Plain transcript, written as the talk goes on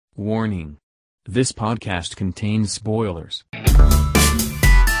Warning. This podcast contains spoilers.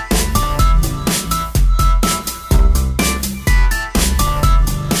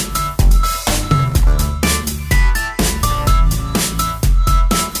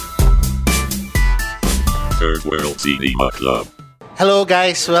 Third World Cinema Club. Hello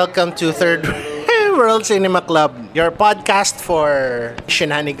guys, welcome to Third World Cinema Club, your podcast for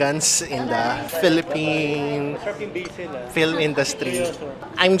shenanigans in the Philippine film industry.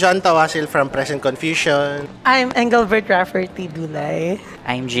 I'm John Tawasil from Present Confusion. I'm Engelbert Rafferty Dulay.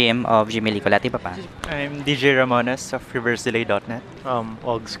 I'm Jim of Jimmy Papa. I'm DJ Ramones of ReverseDelay.net.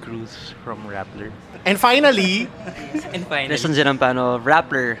 Ogs Cruz from Rappler. And finally, Listen Zinampano of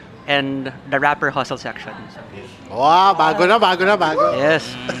Rappler and the Rapper Hustle section. wow, bago na. Yes,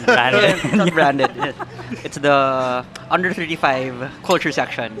 branded. Branded. It's the under 35 culture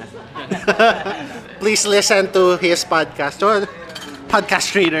section. please listen to his podcast. Oh,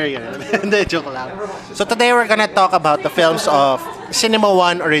 podcast reader, yun. Hindi, joke lang. So today we're gonna talk about the films of Cinema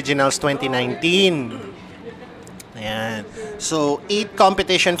One Originals 2019. Ayan. So 8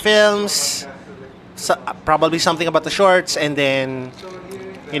 competition films, probably something about the shorts, and then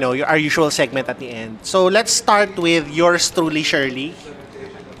our usual segment at the end. So let's start with Yours Truly Shirley.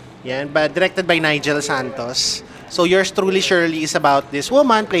 Yan, but directed by Nigel Santos. So Yours Truly Shirley is about this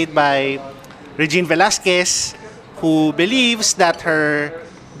woman played by Regine Velasquez who believes that her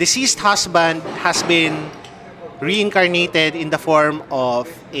deceased husband has been reincarnated in the form of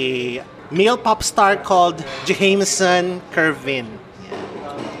a male pop star called Jameson Kervin. Yan.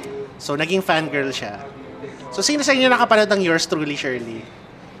 So naging fangirl siya. So sino sa inyo nakapanood ng Yours Truly Shirley?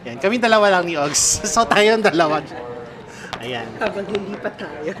 Yan, kami dalawa lang ni Ogs. So tayong dalawa. Ayan. Habang hindi pa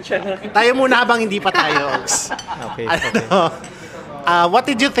tayo. Tayo muna habang hindi pa tayo, Ogs. Okay. What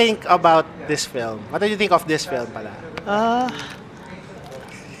did you think about this film? What did you think of this film pala?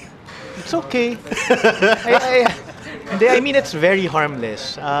 It's okay. I mean, it's very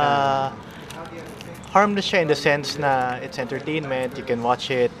harmless. Harmless siya in the sense na it's entertainment. You can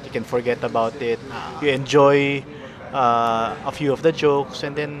watch it. You can forget about it. You enjoy a few of the jokes,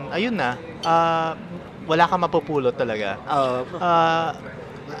 and then ayun na, wala kang mapupulot talaga.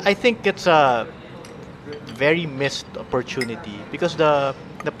 I think it's a very missed opportunity because the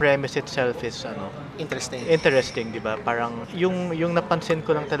premise itself is interesting, di ba? Parang yung napansin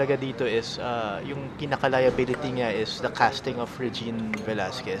ko lang talaga dito is yung pinaka-liability niya is the casting of Regine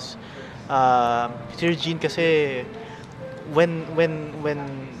Velasquez. Si Regine kasi when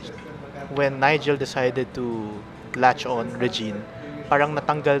Nigel decided to latch on Regine, parang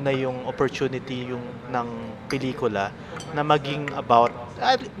natanggal na yung opportunity yung ng pelikula na maging about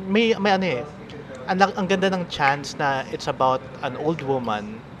ang ganda ng chance na it's about an old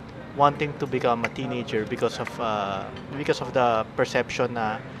woman wanting to become a teenager because of the perception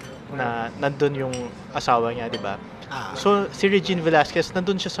na nandun yung asawa niya, di ba? So si Regine Velasquez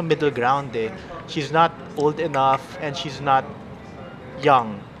nandun siya sa middle ground eh. She's not old enough and she's not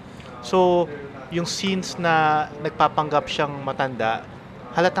young. So yung scenes na nagpapanggap siyang matanda,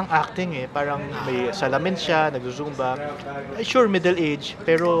 halatang acting eh. Parang may salamin siya, nagzuzumba. Sure, middle age,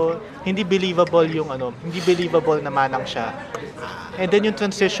 pero hindi believable na manang siya. And then yung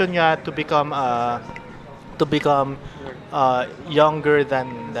transition niya to become younger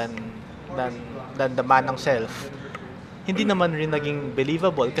than the manang self, hindi naman rin naging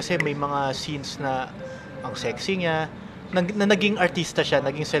believable kasi may mga scenes na ang sexy niya, na naging artista siya,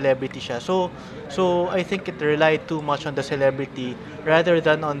 naging celebrity siya. So I think it relied too much on the celebrity rather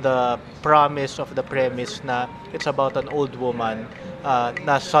than on the promise of the premise na it's about an old woman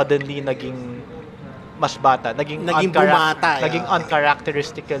na suddenly naging mas bata, naging bumata, naging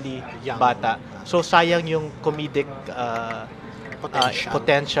uncharacteristically young. Bata. So sayang yung comedic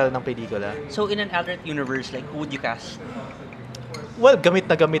potential ng pelikula. So in an alternate universe, like who would you cast? Well,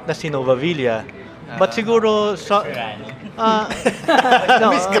 gamit na si Nova Villa. But siguro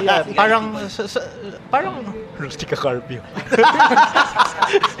parang Rustica Carpio.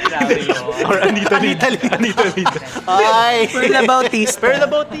 Or Anita Lida. Ay! Perla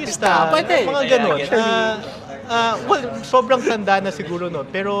Bautista. Pwede. Mga ganun. Well, sobrang tanda na siguro nun.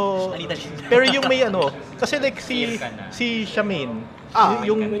 Pero yung may kasi like si Shamin,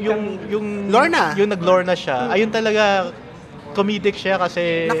 yung Lorna. Yung nag-Lorna siya. Ayun talaga comedic siya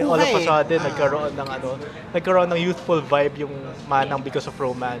kasi all of a sudden nagkaroon ng youthful vibe yung manang because of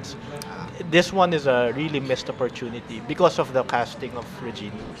romance. This one is a really missed opportunity because of the casting of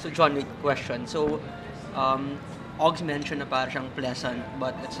Regine. So John, wait, question. So Ogs mentioned na parang siyang pleasant,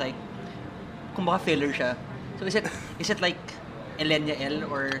 but it's like kung baka filler siya. So is it like Elenia L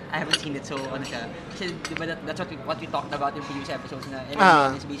or I haven't seen it, so ano siya. Kasi diba that's what we talked about in previous episodes na Elenia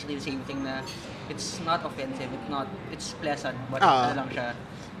L is basically the same thing na it's not offensive, it's pleasant, but ano lang siya.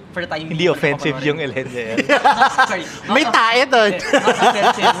 For the time Hindi offensive yung Elenia. Sorry. May tae doon.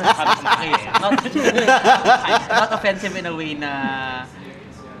 Not offensive. Not offensive in a way na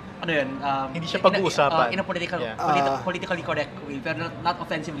ano yun, Hindi siya pag-uusapan. In a politically correct way, pero not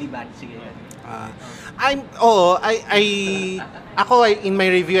offensively bad. Sige yan. In my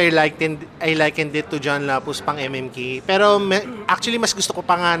review I likened it to John Lapus pang MMK. Pero actually mas gusto ko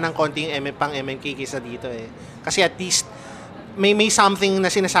pa nga ng konting pang MMK kaysa dito eh. Kasi at least may something na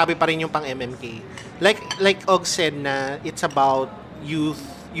sinasabi pa rin yung pang MMK. Like Og said na it's about youth,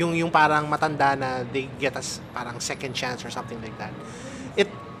 yung parang matanda na they get us parang second chance or something like that.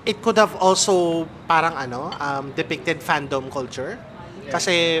 It could have also parang depicted fandom culture.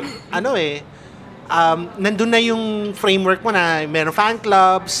 Kasi nandun na yung framework mo na meron fan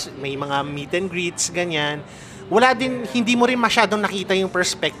clubs, may mga meet and greets, ganyan. Hindi mo rin masyadong nakita yung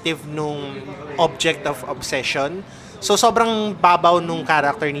perspective nung object of obsession. So, sobrang babaw nung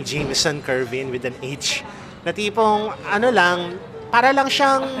character ni Jameson Kervin with an H. Na tipong,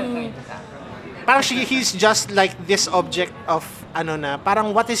 he's just like this object of,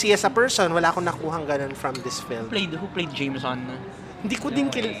 parang what is he as a person? Wala akong nakuhang ganun from this film. Who played Jameson? Hindi ko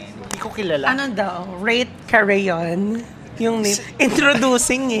kilala. Ano daw? Rate Carayon. Yung name.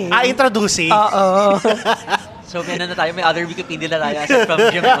 Introducing eh. Introducing? Oo. So, may may other Wikipedia na tayo aside from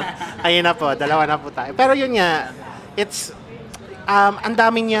Jameson. Ayun na po, dalawa na po tayo. Pero yun nga, it's, ang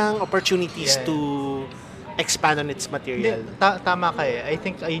dami niyang opportunities to expand on its material. Tama ka eh. I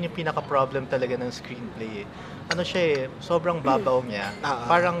think ayun yung pinaka-problem talaga ng screenplay eh. Ano siya eh, sobrang babaw niya.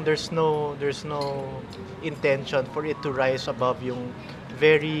 Parang there's no intention for it to rise above yung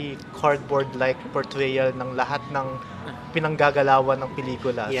very cardboard-like portrayal ng lahat ng pinanggagalawan ng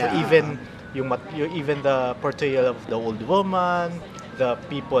pelikula. Yeah. So even the portrayal of the old woman, the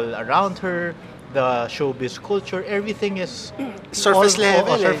people around her, the showbiz culture, everything is surface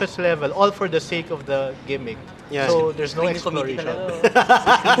level, all for the sake of the gimmick. Yeah. So there's no exploration. So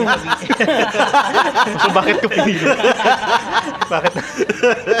bakit ko pinili? Bakit?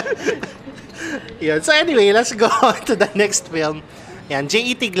 Yun. So anyway, let's go on to the next film. Yan,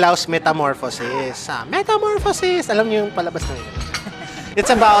 J.E.T. Glau's Metamorphosis. Metamorphosis! Alam niyo yung palabas na yun.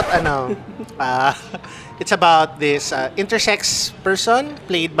 It's about this intersex person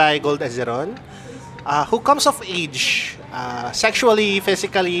played by Gold Azeron who comes of age sexually,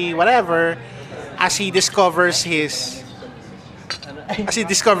 physically, whatever, as he discovers his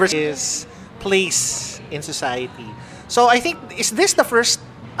place in society. So I think, is this the first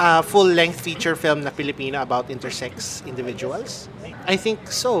full-length feature film na Filipino about intersex individuals? I think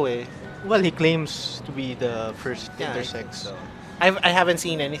so eh. Well, he claims to be the first Yeah, intersex. so. I haven't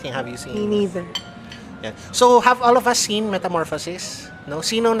seen anything. Have you seen? Me neither. Yeah. So, have all of us seen Metamorphosis? No?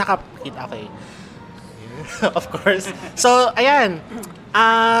 Sino nakakita? Okay. Of course. So, ayan.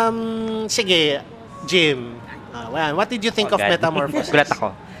 Sige, Jim. What did you think of Metamorphosis? Gulat ako.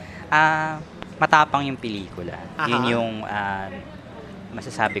 Matapang yung pelikula. Yun yung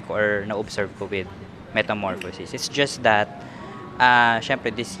masasabi ko or na-observe ko with Metamorphosis. It's just that, syempre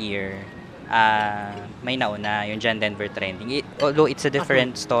this year, may nauna yung John Denver trending. Although it's a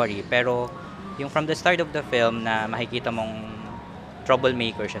different story, pero yung from the start of the film na makikita mong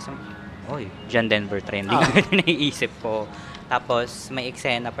troublemaker siya. So, John Denver trending. Naiisip ko. Tapos may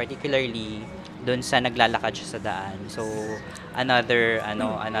eksena particularly doon sa naglalakad siya sa daan. So another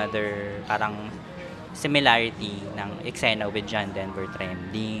parang similarity ng eksena with John Denver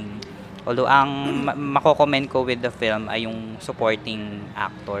trending. Although ang mako-comment ko with the film ay yung supporting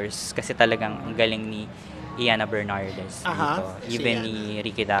actors kasi talagang ang galing ni Iana Bernardes dito. Even ni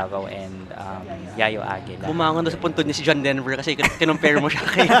Ricky Davao and Yayo Aguila. Bumangon na sa puntod niya si John Denver kasi kinumpare mo siya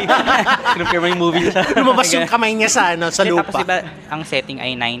kay kinumpare mo yung movie niya. Lumabas yung kamay niya sa lupa. Tapos diba, ang setting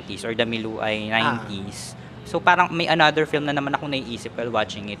ay 90s or Damilu ay 90s. So parang may another film na naman akong naiisip while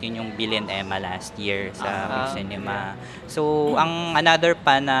watching it. Yun yung Bill and Emma last year sa cinema. So ang another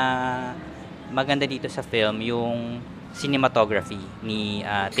pa na maganda dito sa film yung cinematography ni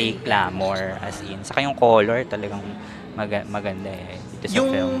Tay Clamor as in. Saka yung color talagang maganda dito sa yung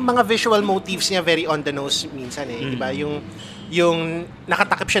film. Yung mga visual motifs niya very on the nose minsan diba? Yung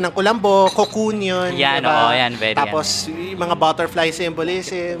nakatakip siya ng kulambo, cocoon yun. Yan, diba? yan, very tapos yung mga butterfly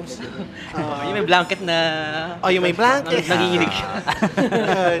symbolisms. Yung may blanket na... yung may blanket. Nanginginig siya.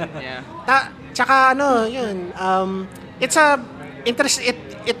 Tsaka yun. It's a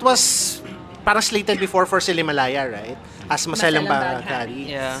it was parang slated before for Silimalaya, right? As Maselang Bakari.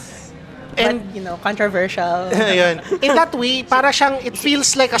 Yeah. And controversial. ayun. In that way, para siyang, it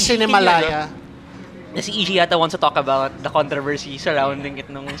feels like a Cinemalaya. Na si EG yata wants to talk about the controversy surrounding it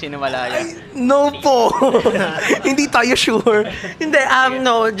nung Cinemalaya. No po. Hindi tayo sure. Hindi,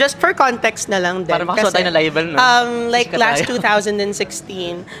 no, just for context na lang din. Para makasuot tayo ng label, no? Like Sikat last tayo.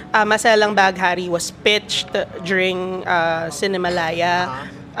 2016, Maselang Baghari was pitched during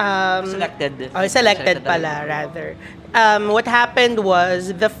Cinemalaya. Selected pala, rather. What happened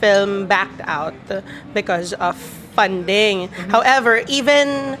was the film backed out because of funding. However,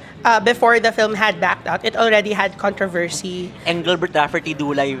 even before the film had backed out, it already had controversy. Engelbert Rafferty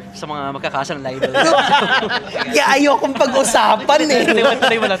do live sa mga magkakasang libel. Yeah, ayokong pag-usapan eh.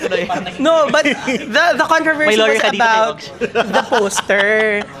 Tuloy mo lang, tuloy. No, but the controversy May lawyer was ka dito, about Ox. the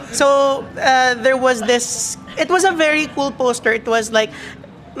poster. So, there was this, it was a very cool poster. It was like,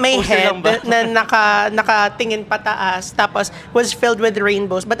 may Poster head lang ba? na nakatingin pataas, tapos was filled with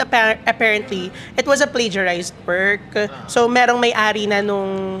rainbows. But apparently, it was a plagiarized work. So, merong may-ari na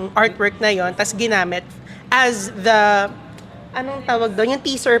nung artwork na yon, tas ginamit as the, anong tawag doon? Yung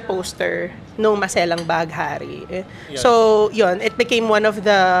teaser poster nung Maselang Baghari. So, yon, it became one of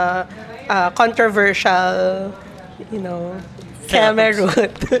the controversial, camera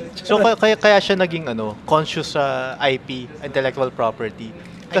route. So kaya siya naging conscious sa IP, intellectual property.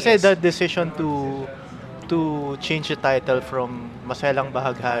 Kasi the decision to change the title from Maselang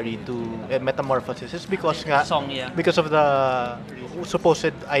Baghari to Metamorphosis is because nga Song, yeah. because of the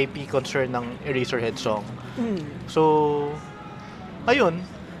supposed IP concern ng Eraserhead song. So ayun,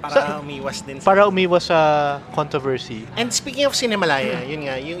 Para umiwas din. para umiwas sa controversy. And speaking of Cinemalaya, yun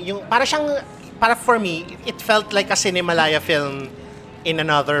nga, yung para for me, it felt like a Cinemalaya film in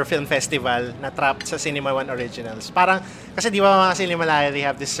another film festival na trapped sa Cinema One Originals. Parang, kasi di ba mga Cinemalaya, they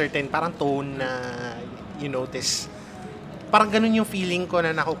have this certain parang tone na you notice. Parang ganun yung feeling ko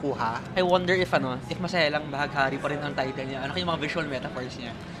na nakukuha. I wonder if Maselang Baghari pa rin ang title niya. Ano yung mga visual metaphors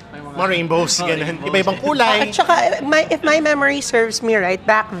niya? May Mga rainbows, ganun. rainbows. Iba-ibang kulay. At saka, if my memory serves me right,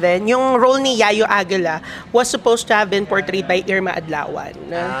 back then, yung role ni Yayo Aguila was supposed to have been portrayed by Irma Adlawan.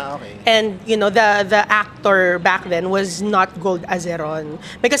 Okay. And, the actor back then was not Gold Azeron.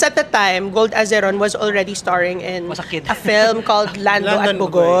 Because at the time, Gold Azeron was already starring in Was a kid. a film called Lando at London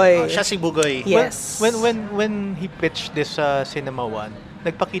Bugoy. Oh, siya si Bugoy. Yes. When he pitched this Cinema One,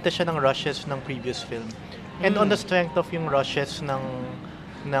 nagpakita siya ng rushes ng previous film. And on the strength of yung rushes ng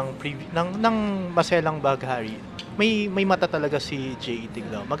Maselang Baghari, may mata talaga si J.E.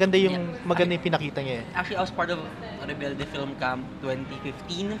 Tiglao. Maganda yung pinakita niya. Actually, I was part of Rebelde Film Camp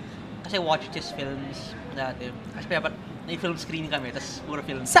 2015 kasi I watched his films dati. Kasi may film screening kami, tapos puro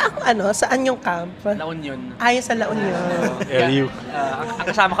film. Saan yung camp? La Union. Ay, sa La Union. LU. Ang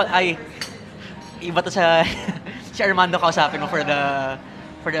kasama ko ay iba to sa si Armando kausapin mo for the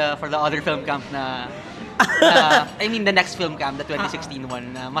other film camp na I mean the next film camp, the 2016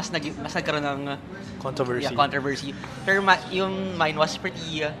 one, na mas nagkaroon ng controversy. Pero yung mine was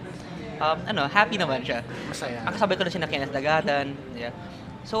pretty happy naman siya. Masaya. Ang kasabay ko na siya na Kenneth Dagatan. Yeah.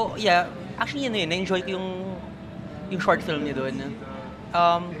 So, yeah, actually na-enjoy ko yung short film niya doon.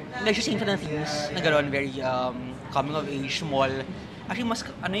 Medyo same siya ng themes na gano'n, very coming of age, small. Actually, mas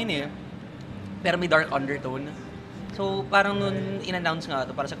pero may dark undertone. So, parang nun in-announce nga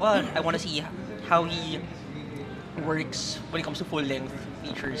ito, para sa I wanna see how he works when it comes to full-length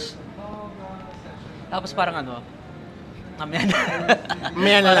features. Tapos parang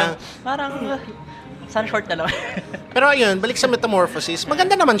Mamaya na lang. Parang, sana short na lang. Pero ayun, balik sa Metamorphosis,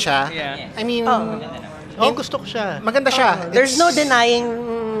 maganda naman siya. Yeah. I mean, Gusto ko siya. maganda siya. There's It's- no denying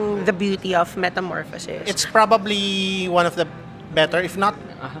the beauty of Metamorphosis. It's probably one of the better, if not,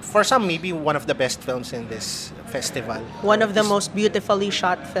 for some, maybe one of the best films in this festival. one of the most beautifully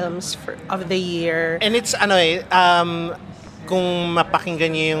shot films of the year. And it's, kung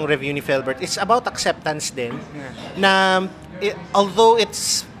mapakinggan niyo yung review ni Philbert, it's about acceptance din. Na, although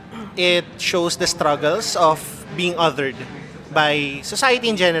it shows the struggles of being othered by society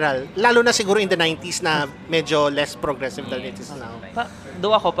in general, lalo na siguro in the 90s na medyo less progressive than it is now.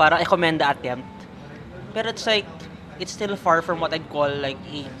 Do ako para i-commend the attempt. Pero it's like, it's still far from what I'd call like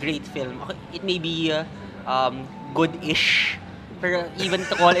a great film. Okay, it may be good-ish. Pero even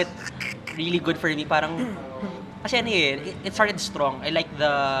to call it really good for me, parang, kasi it started strong. I like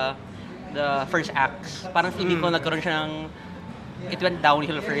the first acts. Parang feeling ko nagkaroon siya ng, it went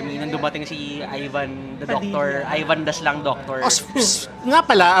downhill for me nung dumating si Ivan the Doctor, Ivan the Slang Doctor. Nga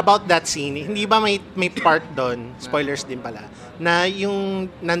pala, about that scene, hindi ba may part doon, spoilers din pala, na yung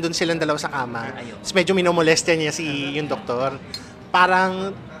nandun silang dalawa sa kama, tapos medyo minomolestya niya yung doktor. Parang,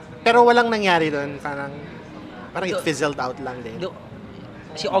 pero walang nangyari doon, parang it fizzled out lang din.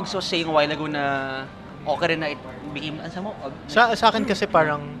 si Ogs was saying a while ago na okay rin na it became, Sa akin kasi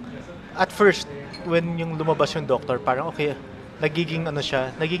parang, at first, when yung lumabas yung doctor, parang okay, nagiging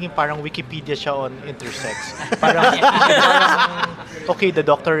parang Wikipedia siya on intersex. Parang okay, the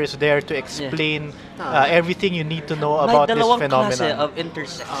doctor is there to explain everything you need to know about this phenomenon. Klase of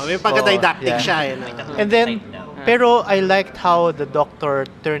intersex. May pagka-didactic yeah. siya. And then, pero I liked how the doctor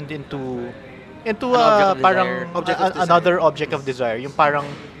turned into parang another object of desire. Yung parang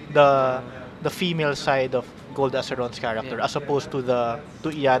the female side of Gold Asaron's character, as opposed to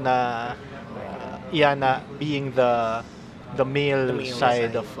Iana being the male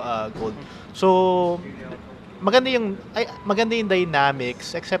side of Gold. So maganda yung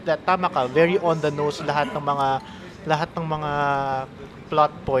dynamics, except that tama ka, very on the nose lahat ng mga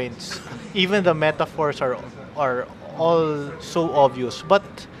plot points. Even the metaphors are all so obvious, but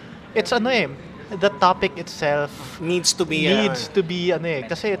it's the topic itself Needs to be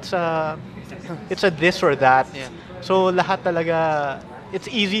kasi it's a this or that. So lahat talaga, it's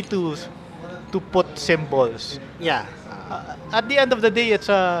easy to put symbols. Yeah. At the end of the day, it's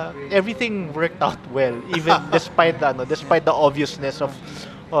everything worked out well, even despite the obviousness of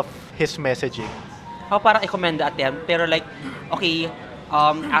his messaging. Ako parang i-commend at them, pero like, okay,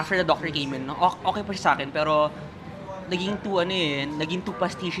 after the doctor came in, okay pa siya sa akin, pero naging too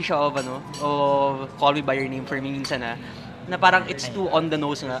pastiche siya of Call Me By Your Name for me minsan na parang it's too on the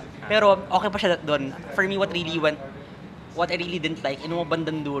nose nga. Pero okay pa siya doon. For me, what I really didn't like, in mga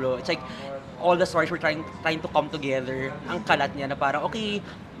bandang dulo, it's like, all the stories were trying to come together. Ang kalat niya na parang, okay,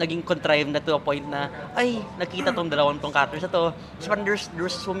 naging contrived na to a point na, ay, nakita tong dalawang characters na to. So parang there's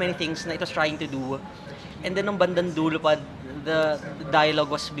so many things na it was trying to do. And then, nung bandang dulo pa, the dialogue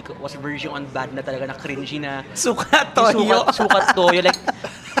was verging on bad na talaga, na cringy na. Sukat toyo. Sukat toyo. Like,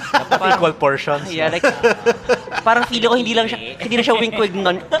 Equal portions. Yeah, like, parang feeling ko hindi na siya wink-wink,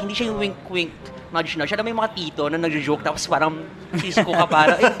 hindi siya yung wink-wink, nudge. Siya na may mga tito na nagjo-joke, tapos parang sisko ka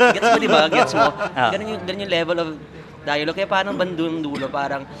parang, gets mo, diba? Gets mo? Ganun yung level of dialogue. Kaya parang bandang dulo,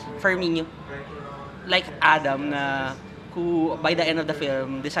 parang, for me, like Adam na, who by the end of the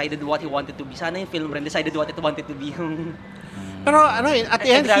film decided what he wanted to be. Sana yung film rin decided what it wanted to be. Pero at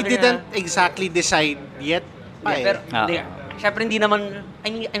the end, he didn't exactly decide yet. Pero, syempre hindi naman,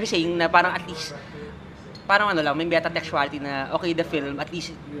 I'm just saying na parang at least, parang may metatextuality na, okay, the film, at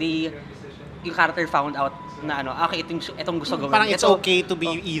least, yung character found out na okay, itong gusto gawin. Parang it's okay to be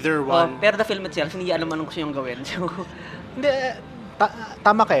either one. Pero the film itself, hindi alam anong gusto yung gawin. So, Hindi,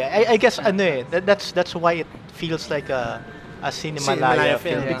 tama kayo. I guess that's why it feels like a Cinemalaya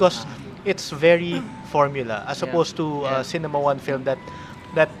film, because it's very formula as opposed to a Cinema One film that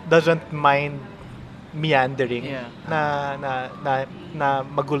doesn't mind meandering, na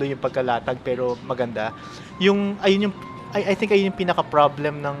magulo yung pagkalatag pero maganda. I think ayun yung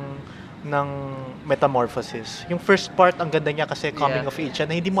pinaka-problem ng Metamorphosis. Yung first part, ang ganda niya kasi coming of age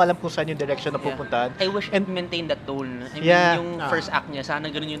na hindi mo alam kung saan yung direction na pupuntahan. I wish it maintained that tone. I mean, yung first act niya, sana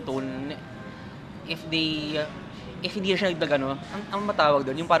ganun yung tone. If hindi siya nagdag ang matawag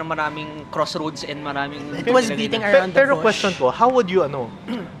doon, yung parang maraming crossroads and maraming... It was beating around the bush. Pero question ko, how would you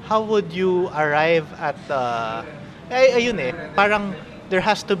arrive at... ayun parang there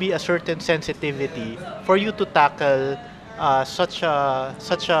has to be a certain sensitivity for you to tackle such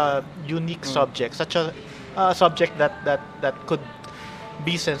a unique subject, such a subject that could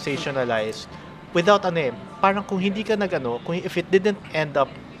be sensationalized without parang kung hindi ka if it didn't end up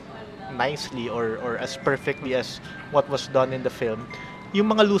nicely or as perfectly as what was done in the film, yung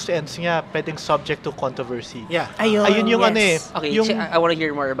mga loose ends niya pwedeng subject to controversy. Yeah. Ayun yung Okay, I want to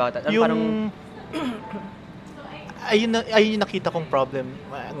hear more about that. Ayun yung nakita kong problem.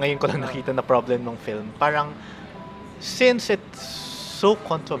 Ngayon ko lang nakita na problem ng film. Parang since it's so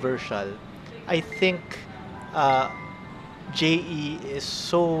controversial, I think JE is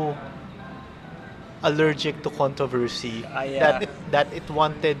so allergic to controversy that it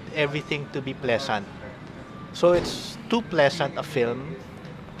wanted everything to be pleasant. So it's too pleasant a film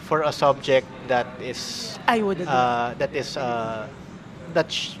for a subject that is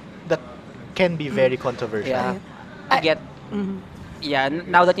that can be very controversial. Yeah. I get. Yeah,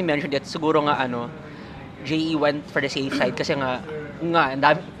 now that you mentioned it, siguro nga JE went for the safe side kasi nga ang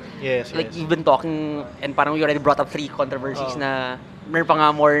dami. Yes, like you've been talking and parang you already brought up 3 controversies na meron pa nga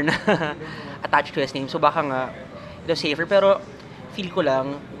more na attached to his name. So baka nga it was safer, pero feel ko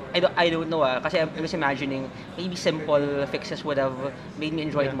lang I don't know kasi I'm just imagining maybe simple fixes would have made me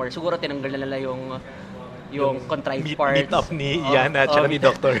enjoy it more. Siguro tinanggal na nila yung contrived parts. Meet up ni Iana at ni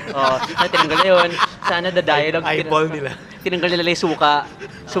Doctor. Tinanggal na yun. Sana the dialogue. Eyeball nila. Tinanggal nila yung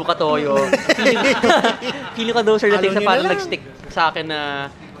suka toyo. Feeling ko those are the things na parang nag-stick sa akin na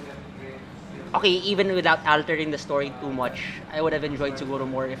okay, even without altering the story too much, I would have enjoyed siguro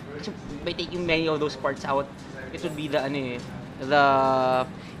more if by taking many of those parts out, it would be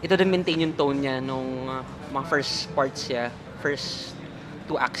it would maintain yung tone niya nung mga first parts niya, first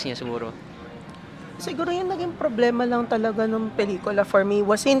 2 acts niya siguro. Siguro yung naging problema lang talaga ng pelikula for me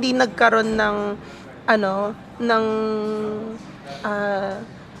was hindi nagkaroon ng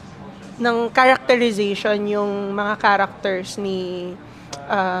ng characterization yung mga characters ni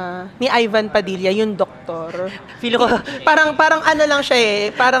Ivan Padilla, yung doktor. Feel ko parang ano lang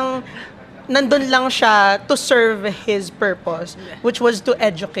siya parang nandun lang siya to serve his purpose, which was to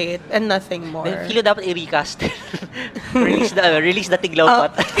educate and nothing more. Feel ko dapat i-recast. release the Tiglaw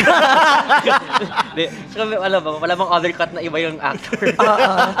cut. So, wala bang other cut na iba yung actor.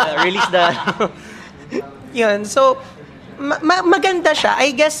 Release the Yun. So, maganda siya.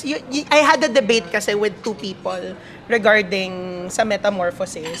 I guess, I had a debate kasi with 2 people regarding sa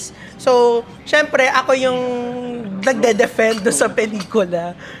Metamorphosis. So, syempre, ako yung nagde-defend doon sa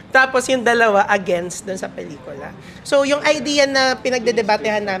pelikula. Tapos yung dalawa against doon sa pelikula. So, yung idea na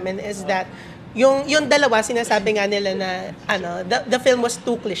pinagdedebatehan namin is that yung dalawa, sinasabi nga nila na the film was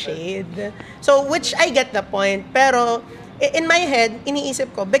too cliched. So, which I get the point. Pero, in my head,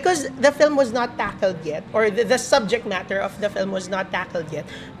 iniisip ko, because the film was not tackled yet, or the subject matter of the film was not tackled yet,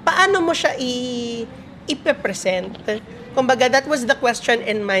 paano mo siya ipe-present? Kumbaga, that was the question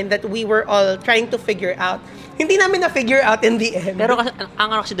in mind that we were all trying to figure out. Hindi namin na-figure out in the end. Pero ang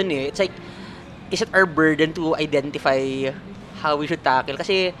kasi dun it's like, is it our burden to identify how we should tackle?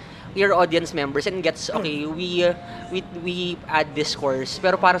 Kasi we are audience members and okay, we add discourse.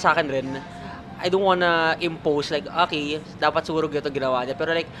 Pero para sa akin rin, I don't wanna impose like, okay, dapat siguro ganito ginawa niya. Pero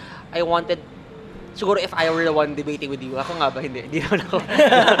like, I wanted, siguro if I were the one debating with you, ako nga ba? Hindi naman ako.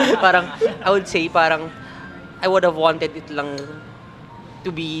 Parang, I would say, I would have wanted it lang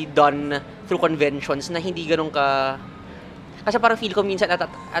to be done through conventions na hindi ganun ka... Kasi parang feel ko minsan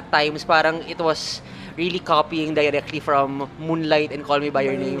at times, parang it was really copying directly from Moonlight and Call Me By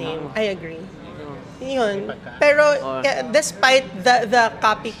Your Name. I agree. Yun. Pero despite the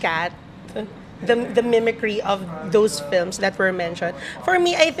copycat, the mimicry of those films that were mentioned, for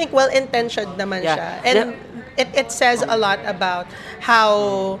me, I think well-intentioned naman siya. And it says a lot about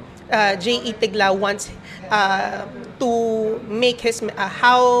how J.E. Tiglaw wants to make his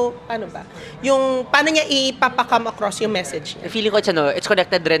paano niya ipapakam across yung message niya. Feeling ko it's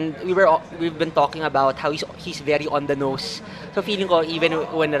connected rin. We've been talking about how he's very on the nose. So feeling ko even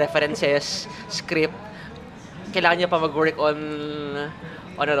when references, script, kailangan niya pa mag-work on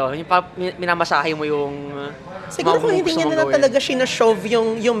yung minamasahe mo yung siguro kung hindi niya na talaga sinashove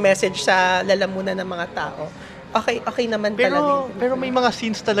yung message sa lalamunan ng mga tao. Okay naman talaga. Pero may mga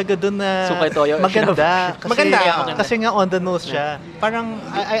scenes talaga doon na maganda. Kasi nga on the nose siya. Parang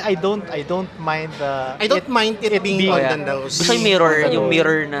I don't mind it being on the nose. Gusto yung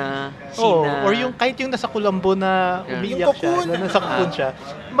mirror na scene na... Or yung kahit yung nasa kulambo na umiiyak siya, na nasa cocoon siya.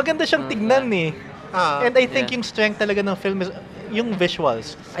 Maganda siyang tignan eh. And I think yung strength talaga ng film is yung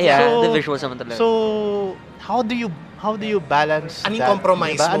visuals. The visuals naman talaga. So how do you balance Anong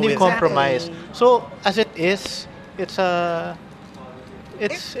compromise mo with compromise? Exactly. So as it is, it's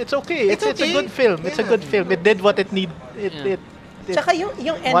okay. It's a good film. It's a good film. It did what it need. Tsaka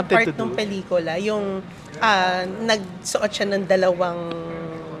yung end part ng pelikula, yung nagsuot siya ng dalawang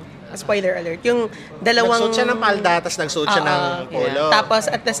spoiler alert, yung dalawang... Nagsuot siya ng palda, tapos nagsuot siya ng polo. Tapos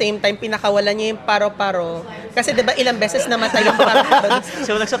at the same time, pinakawalan niya yung paro-paro. Kasi diba ilang beses namatay yung paro-paro.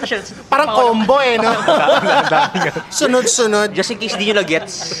 So nagsuot siya... Parang combo no? Sunod-sunod. Just in case di nyo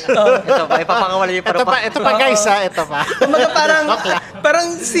na-gets. Ito pa, ipapakawalan niyo paro-paro. Ito pa guys ito pa. Kumaga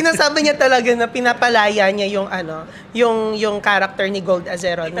parang sinasabi niya talaga na pinapalaya niya yung character ni Gold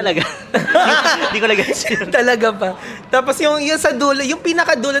Azeron. Talaga. Hindi ko na-gets yun. Talaga pa. Tapos yung sa dulo, yung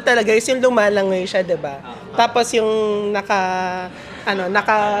pinakadulo talaga is yung lumalangoy siya, 'di ba? Tapos yung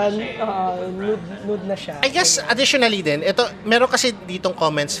nude na siya. I guess additionally din, meron kasi ditong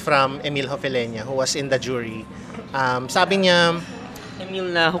comments from Emil Hofelenya who was in the jury. Sabi niya, Emil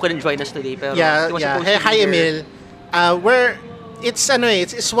na who couldn't join us today pero Hi Emil. Where it's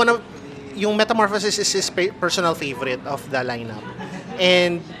one of yung Metamorphosis is his personal favorite of the lineup.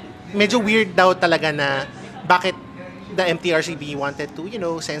 And medyo weird daw talaga na bakit the MTRCB wanted to,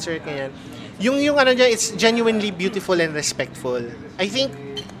 censor it ganyan. Yung niya, it's genuinely beautiful and respectful. I think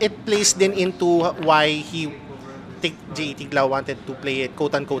it plays din into why J.E. Tiglaw wanted to play it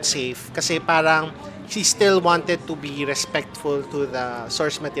quote-unquote safe. Kasi parang he still wanted to be respectful to the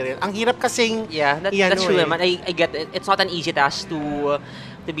source material. Ang hirap kasing that's true naman. I get it. It's not an easy task to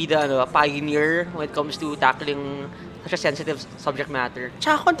be the pioneer when it comes to tackling such a sensitive subject matter.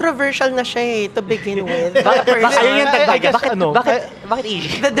 Tsaka controversial na siya to begin with. Ayun yung I guess, bakit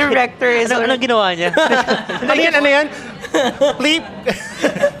Asian? The director is... Anong ginawa niya? Ano yan?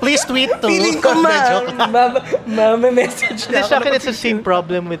 Please tweet to. Feeling ko message na Sa akin, it's the same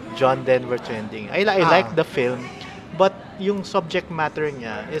problem with John Denver Trending. I like the film, but yung subject matter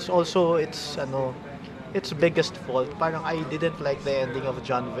niya is also its biggest fault. Parang I didn't like the ending of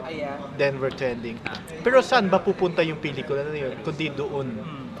John Denver Trending. Pero saan ba pupunta yung pelikula na yun? Kundi doon.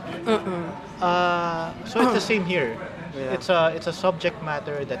 So it's the same here. Yeah. It's a subject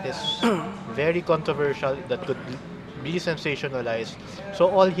matter that is very controversial, that could be sensationalized. So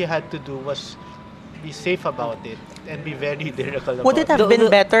all he had to do was be safe about it and be very lyrical about it. Would it have been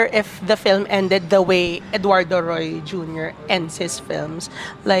better if the film ended the way Eduardo Roy Jr. ends his films?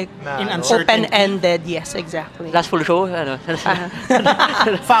 Like, in uncertainty. Open-ended, yes, exactly. Last full show,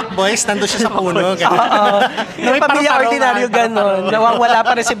 Fuckboys, nandun siya sa puno. Yung Pamilya Ordinaryo ganon. Nawawala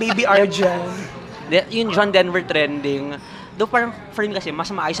pa rin si Baby Arjan. Yung John Denver Trending, though parang for me kasi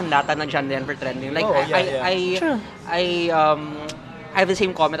mas maayos ang data ng John Denver Trending. Like I have the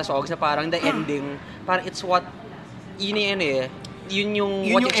same comment as Ogs na parang the ending, parang it's what yun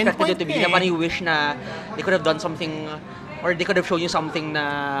yung what you expected it to be. Na parang you wish na they could have done something or they could have shown you something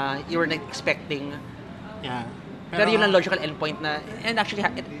na you were not expecting. Yeah. Pero yun ang logical endpoint na, and actually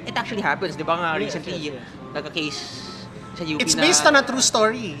it actually happens, di ba nga recently nagka-case sa UP It's na, based on a true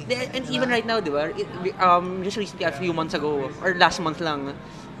story. and even right now, di ba, just recently, a few months ago, or last month lang,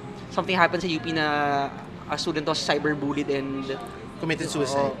 something happened sa UP na a student was cyberbullied and Committed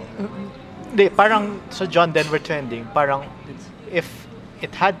suicide. Hindi, parang sa John Denver Trending, parang if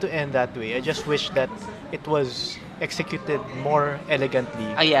it had to end that way, I just wish that it was executed more elegantly.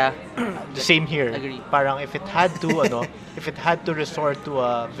 yeah. The same here. Agree. Parang if it had to if it had to resort to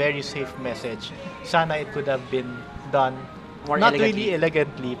a very safe message, sana it could have been done More not elegantly. really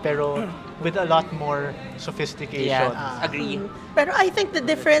elegantly, pero with a lot more sophistication. Yeah, agree. Pero I think the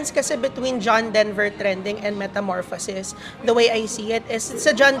difference kasi between John Denver Trending and Metamorphosis, the way I see it is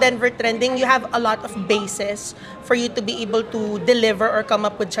sa John Denver Trending, you have a lot of basis for you to be able to deliver or come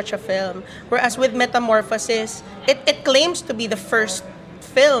up with such a film. Whereas with Metamorphosis, it claims to be the first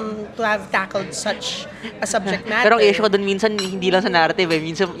film to have tackled such a subject matter. Pero ang issue ko dun minsan, hindi lang sa narrative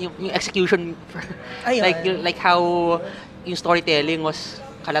minsan yung execution, Ayun. like how yung storytelling was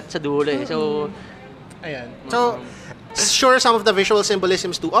kalat sa dulo So, Ayan. So, sure, some of the visual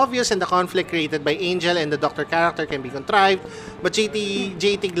symbolism is too obvious and the conflict created by Angel and the Doctor character can be contrived, but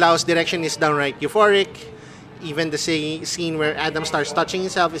J.T. Glau's direction is downright euphoric. Even the scene where Adam starts touching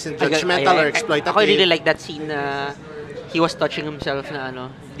himself isn't judgmental or exploitative. Ako really like that scene na he was touching himself na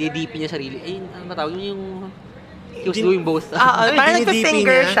DDP niya sarili. Ano matawag yung he was doing both. Parang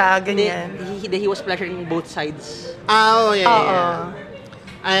nagpa-finger niya. siya, ganyan. He was pleasuring both sides. Yeah.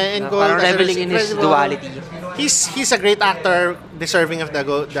 And Parang reveling in his duality. He's a great actor, deserving of the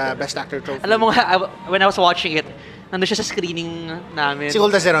Best Actor trophy. Alam mo nga, when I was watching it, nandun siya sa screening namin. Si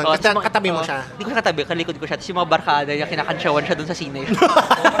Golda Zeron, si katabi mo siya. Hindi ko katabi, kalikod ko siya. Tapos yung mga barkada niya, kinakansyawan siya dun sa scene.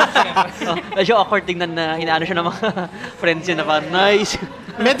 Medyo awkward tingnan na hinaano siya ng mga friends niya na parang, nice.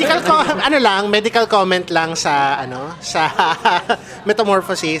 Medical comment lang sa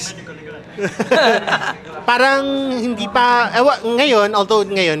Metamorphosis. Parang hindi pa although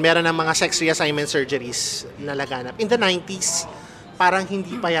ngayon meron ng mga sex reassignment surgeries na laganap. In the 90s, parang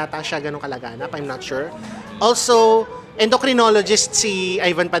hindi pa yata siya ganun kalaganap, I'm not sure. Also, endocrinologist si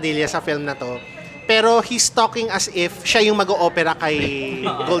Ivan Padilla sa film na to. Pero he's talking as if siya yung mag-o-opera kay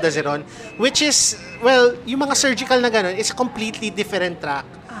Golda Zeron, which is, well, yung mga surgical na ganun, it's a completely different track.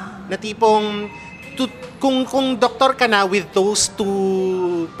 Na tipong, kung doktor ka na with those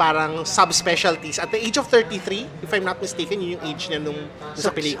two parang subspecialties at the age of 33, if I'm not mistaken, yun yung age niya nung sa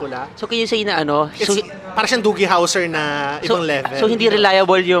pelikula. So can you say na Parang siyang Doogie Howser na ibang level. So hindi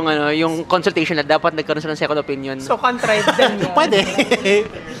reliable yung consultation na dapat nagkaroon sila ng second opinion. So contrived din yan. Pwede.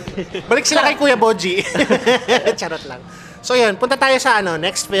 Balik sila kay Kuya Boji. Charot lang. So yun, punta tayo sa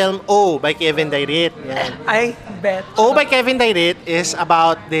next film, O by Kevin Dairit. Yan. I bet. O by Kevin Dairit is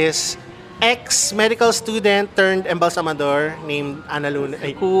about this ex-medical student turned embalsamador named Ana Luna.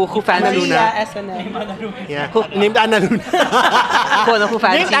 Who Ana Luna. Maria SNM. Yeah. Named Ana Luna. who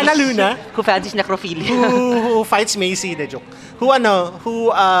fancies, named Ana Luna. Who fancies necrophilia. who fights Macy, the joke. Who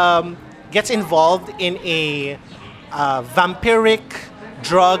gets involved in a vampiric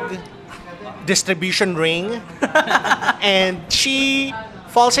drug distribution ring. And she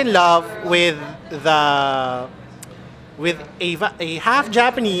falls in love with a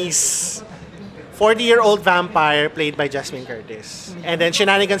half-Japanese 40-year-old vampire played by Jasmine Curtis. And then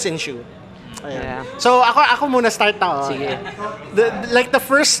shenanigans ensue. Ayan. Yeah. So, ako muna start na. Sige. Like the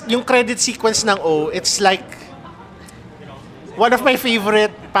first, yung credit sequence ng O, it's like one of my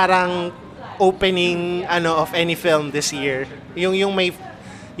favorite parang opening of any film this year. Yung may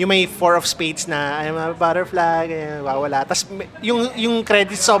Four of Spades na I'm a butterfly, wawala. Tapos yung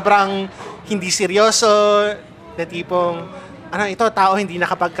credit sobrang hindi seryoso, na tipong ito, tao hindi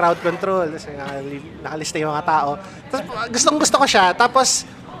nakapag-crowd control. Tapos nakalista yung mga tao. Tapos gusto ko siya. Tapos,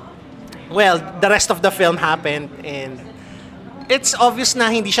 well, the rest of the film happened and it's obvious na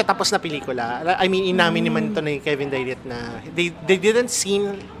hindi siya tapos na pelikula. I mean, inamin naman ito ni Kevin Dairit na they didn't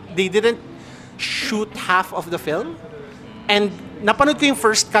shoot half of the film. And napanood ko yung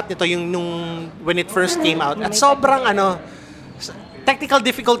first cut nito, yung when it first came out. At sobrang technical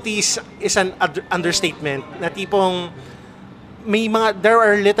difficulties is an understatement. Na tipong there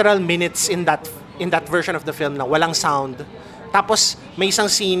are literal minutes in that version of the film na walang sound. Tapos may isang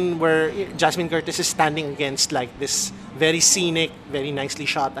scene where Jasmine Curtis is standing against like this very scenic, very nicely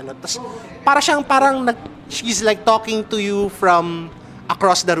shot tapos she's like talking to you from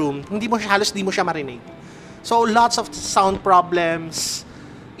across the room. Halos di mo siya marinig. So lots of sound problems.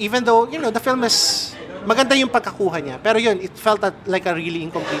 Even though, the film is maganda yung pagkakuha niya. Pero yun, it felt like a really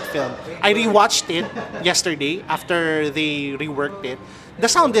incomplete film. I rewatched it yesterday after they reworked it. The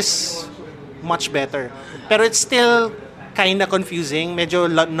sound is much better. Pero it's still kinda confusing. Medyo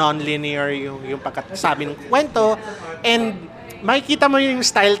non-linear yung pagkasabi ng kwento. And makikita mo yung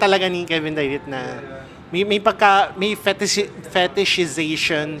style talaga ni Kevin Dairit na may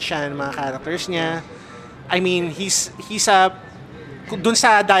fetishization siya ng mga characters niya. I mean, he's a dun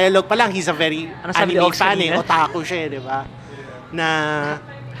sa dialogue pa lang, he's a very anime fan otaku siya, di ba? Na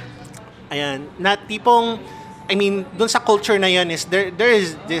tipong, I mean, dun sa culture na yun is, there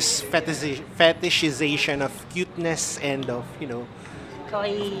is this fetishization of cuteness and of,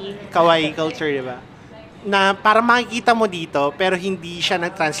 kawaii culture, di ba? Na para makikita mo dito, pero hindi siya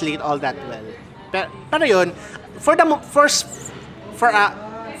nag-translate all that well. Pero yun, for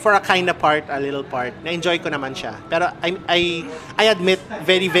a kind of part, a little part, na-enjoy ko naman siya. Pero I admit,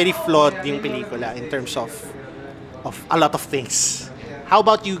 very, very flawed yung pelikula in terms of a lot of things. How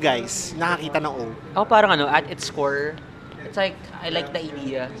about you guys? Nakakita ng O? Ako parang at its core, it's like, I like the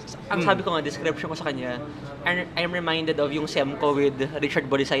idea. Ang sabi ko nga, description ko sa kanya, I'm reminded of yung SEM ko with Richard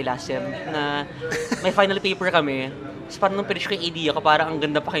Bolisay last SEM, na may final paper kami. Tapos parang nung finish ko yung idea ko, parang ang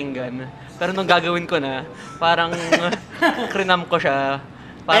ganda pakinggan. Pero nung gagawin ko na, parang krinam ko siya.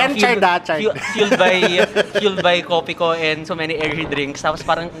 Parang fueled by coffee ko and so many energy drinks. Tapos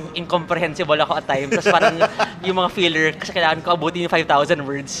parang incomprehensible ako at times. Tapos parang yung mga filler, kasi kailangan ko abutin yung 5,000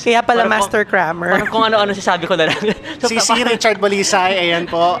 words. Kaya pala parang master crammer. Parang kung ano-ano sasabi ko na lang. Si Richard Bolisay, ayan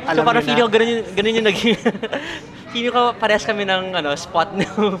po. So parang feeling ko ganun yung naging... feeling ko parehas kami ng spot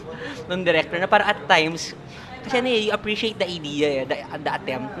ng director na parang at times, kasi you appreciate the idea, the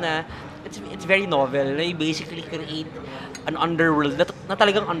attempt na it's very novel. Na you basically create an underworld na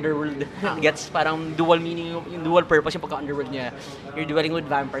talagang underworld. Gets parang dual meaning, yung dual purpose yung pagka-underworld niya. You're dwelling with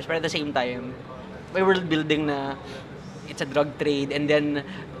vampires, but at the same time, may world building na it's a drug trade and then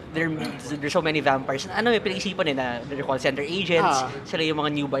there's so many vampires. Pinag-isipan na they're call center agents. Sila yung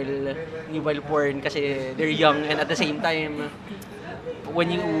mga nubile porn kasi they're young and at the same time, when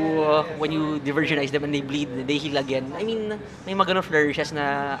you divergenize them and they bleed, they heal again. I mean, may mga ganun flourishes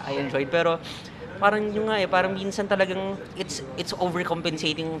na I enjoyed. Pero parang yung parang minsan talagang it's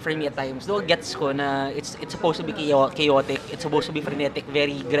overcompensating for me at times. Though gets ko na it's supposed to be chaotic, it's supposed to be frenetic,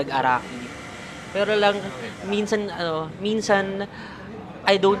 very Greg Araki. Pero lang minsan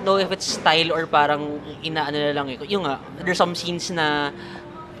I don't know if it's style or parang inaano na lang yung there's some scenes na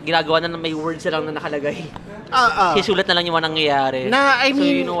ginagawa na may words na lang na nakalagay. Sisulat na lang yung mga nangyayari. I mean, so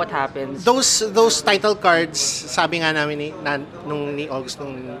you know what happens. Those title cards, sabi nga namin ni August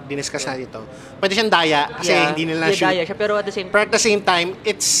nung diniscuss na dito, pwede siyang daya kasi hindi nila shoot. Daya siya, pero at the same time,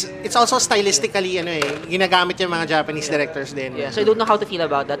 it's also stylistically ginagamit yung mga Japanese directors din. Yeah, so I don't know how to feel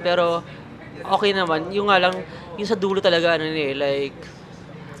about that, pero okay naman. Yung nga lang, yung sa dulo talaga like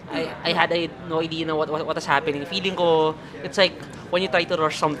I had no idea na what was happening. Feeling ko, it's like when you try to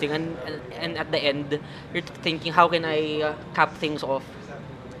rush something and at the end, you're thinking, how can I cap things off?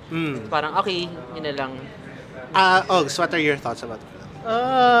 Parang, okay, yun na lang. So what are your thoughts about it?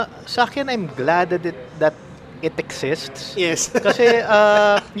 Sa akin, I'm glad that it exists. Yes. Kasi,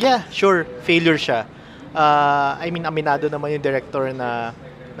 yeah, sure, failure siya. I mean, aminado naman yung director na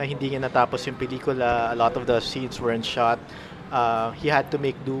hindi niya natapos yung pelikula. A lot of the scenes weren't shot. He had to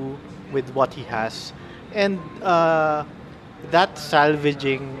make do with what he has, and that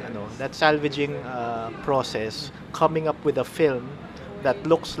salvaging process, coming up with a film that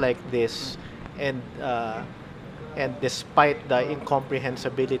looks like this and despite the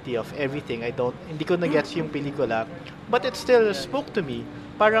incomprehensibility of everything, hindi ko na-gets yung pelikula, but it still spoke to me.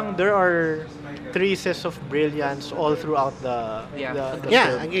 Parang there are traces of brilliance all throughout the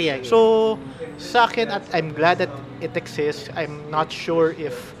film. Agree. So, sa akin, at I'm glad that it exists. I'm not sure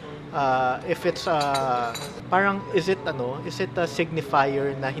if it's parang is it a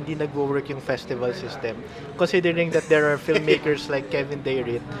signifier na hindi nagwo-work yung festival system, considering that there are filmmakers like Kevin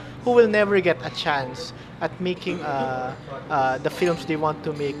Dayrit who will never get a chance at making the films they want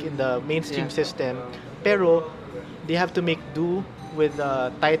to make in the mainstream system, pero they have to make do with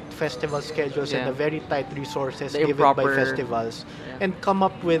tight festival schedules and the very tight resources given by festivals, and come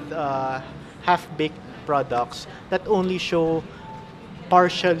up with half-baked products that only show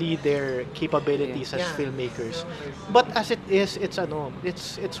partially their capabilities as filmmakers. But as it is, it's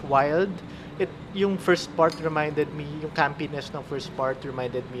wild. Yung first part reminded me, yung campiness ng first part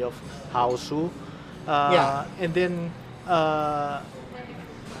reminded me of Hausu. And then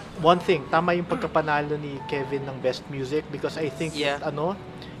one thing, tama yung pagkapanalo ni Kevin ng Best Music, because I think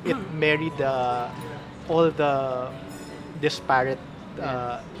it married all the disparate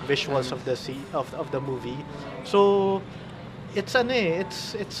visuals of the movie. So it's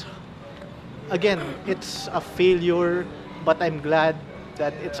again, it's a failure, but I'm glad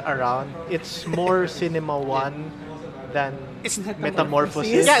that it's around. It's more Cinema One than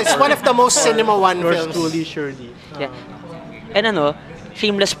Metamorphosis. Yeah, it's one of the most Cinema One films. Truly, surely. Yeah. And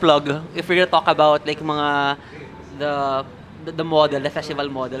shameless plug, if we're gonna talk about like mga the model, the festival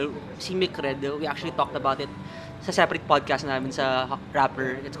model, si Mick Red, we actually talked about it sa separate podcast namin sa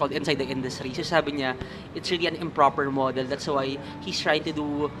Rapper. It's called Inside the Industry. So sabi niya, it's really an improper model. That's why he's trying to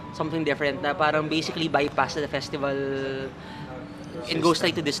do something different na parang basically bypass the festival and go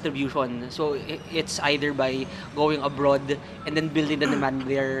straight to distribution. So it's either by going abroad and then building the demand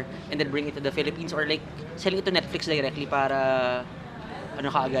there and then bring it to the Philippines, or like selling it to Netflix directly para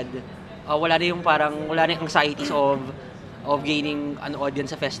kaagad. Wala na yung anxieties of gaining an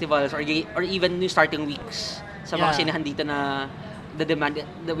audience sa festivals or even new starting weeks sa mga sinehan dito na the demand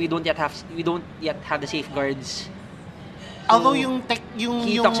that we don't yet have the safeguards. So, although we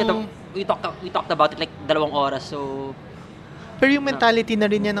talked about it like 2 oras, so pero yung mentality na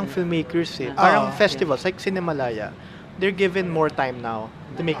rin yan ng filmmakers parang festivals like Cinemalaya, they're given more time now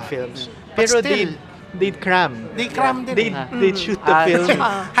to make films, pero they'd cram. They'd shoot the film.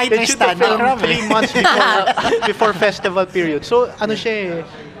 They'd shoot the film 3 months before festival period. So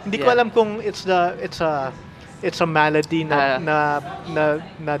hindi ko alam kung it's a malady na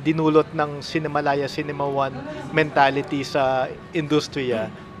dinulot ng Cinemalaya, Cinema One mentality sa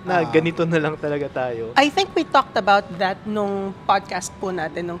industriya na ganito na lang talaga tayo. I think we talked about that nung podcast po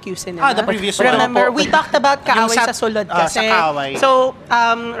natin nung Q Cinema. The previous one. Remember, we talked about Kaaway sa Sulod kasi. Sa Kaaway. So,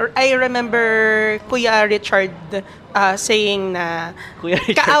 I remember Kuya Richard saying na Kuya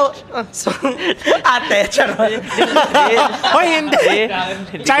Richard. Ate, charot. Hoy, hindi.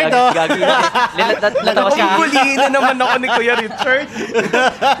 Chardo. Nakukulihin na naman ako ni Kuya Richard.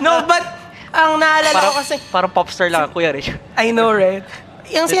 No, but ang naalala ko kasi parang popstar lang Kuya Richard. I know, right?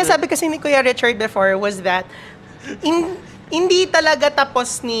 Yung sinasabi kasi ni Kuya Richard before was that hindi talaga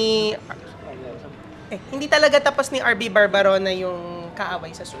tapos ni RB Barbarona yung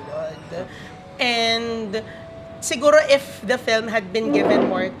Kaaway sa Sulod. And siguro if the film had been given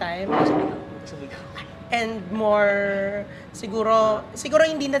more time and more siguro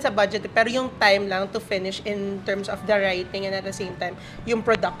hindi na sa budget pero yung time lang to finish in terms of the writing and at the same time yung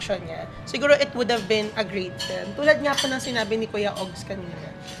production niya, siguro it would have been a great film. Tulad nga po ng sinabi ni Kuya Ogs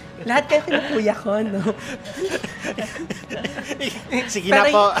kanina, lahat kayo kinukuya ko, no? Sige na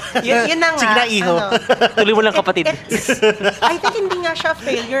po. Yun na nga. Sige na, iho. Tuloy mo lang, kapatid. I think hindi nga siya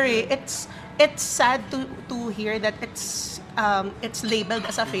failure eh. It's sad to hear that it's labeled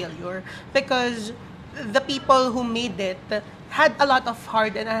as a failure because the people who made it had a lot of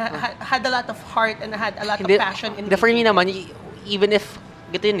heart and had a lot of passion in it. For me naman, even if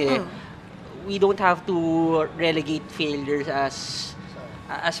we don't have to relegate failures as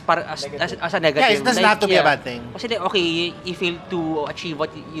a negative. Yeah, it doesn't have to be a bad thing. Kasi okay, you failed to achieve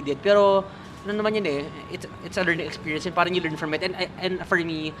what you did, pero ano naman yun it's a learning experience and parang you learn from it. And for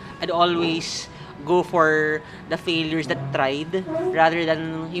me, I'd always go for the failures that tried rather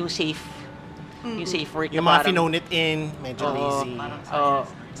than yung safe work. Yung mga finonit in, medyo lazy.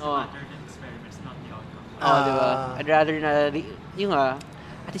 Diba? I'd rather na yung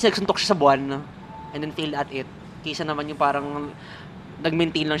at least nagsuntok siya sa buwan and then failed at it. Kaysa naman yung parang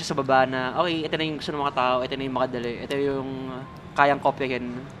nag-maintain lang siya sa baba na okay, ito na yung gusto ng mga tao, ito na yung makadali, ito yung kayang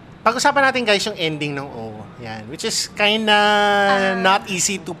kopyahin. Pag-usapan natin guys yung ending ng O. Yan. Which is kinda not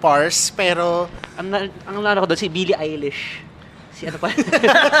easy to parse, pero... Ang nalala ko doon, si Billie Eilish. Si ano pa?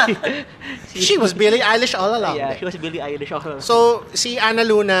 She was Billie Eilish all along. Yeah, she was Billie Eilish all along. So, si Ana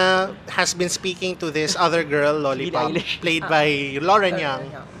Luna has been speaking to this other girl, Lollipop, Billie Eilish. played by Lauren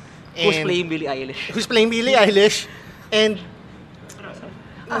Young. Who's playing Billie Eilish? Who's playing Billie Eilish. And...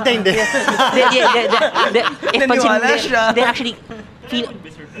 Hindi. Naniwala siya. They actually...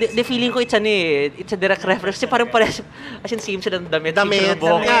 The feeling ko it's a direct reference. Kasi parang pares, as in same sila ng damit. Damit.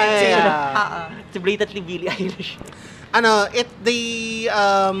 It's blatantly Billie Eilish.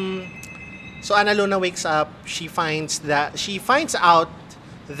 So Ana Luna wakes up, she finds out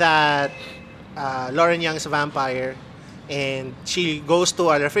that Lauren Young is a vampire, and she goes to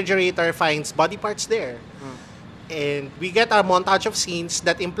a refrigerator, finds body parts there. And we get a montage of scenes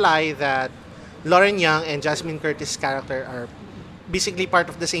that imply that Lauren Young and Jasmine Curtis' character are basically part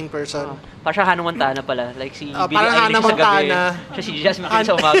of the same person. Parang siya Hannah Montana pala. Like si Billie parang Eilish Hannah sa gabi. Montana. Siya si Jasmine Curtis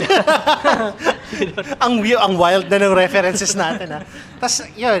sa umaga. ang wild na ng references natin, ha. Tapos,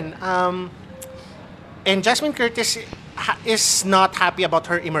 yun. And Jasmine Curtis is not happy about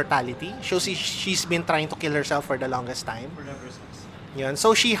her immortality. She's been trying to kill herself for the longest time. Yun.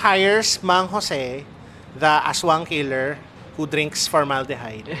 So, she hires Mang Jose, the aswang killer who drinks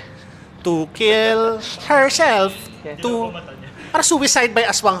formaldehyde, to kill herself para suicide by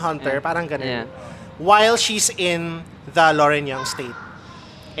aswang hunter, parang ganun. While she's in the Lauren Young state.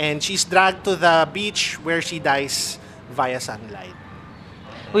 And she's dragged to the beach where she dies via sunlight.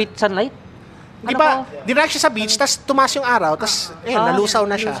 Wait, sunlight? Di ba, dinrag siya sa beach, tas tumaas yung araw, tas nalusaw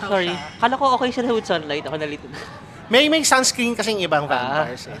na siya. Sorry. Kala ko okay sila with sunlight. Ako nalito na. May sunscreen kasing ibang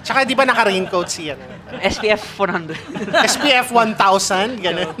vampires. Tsaka di ba naka-raincoat siya? SPF 400. SPF 1,000,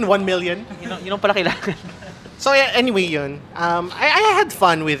 ganun, 1 million. Yun ang pala kailangan. So anyway yun, I had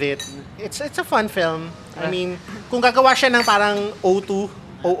fun with it. It's a fun film. I mean, kung gagawa siya ng parang O2,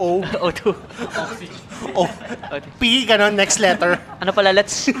 P, ganon, next letter. Ano pala,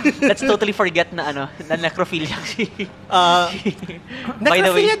 let's totally forget na necrophilia.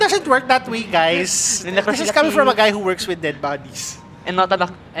 Necrophilia doesn't work that way, guys. This is coming from a guy who works with dead bodies. And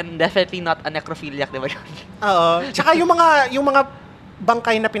definitely not a necrophiliac, di ba? Oo. Tsaka yung mga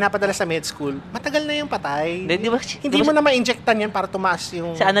bangkay na pinapadala sa med school, matagal na yung patay. Hindi mo na ma-injectan yan para tumaas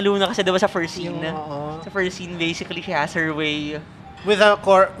yung... Sa Ana Luna kasi diba sa first scene sa first scene, basically, she has her way... With a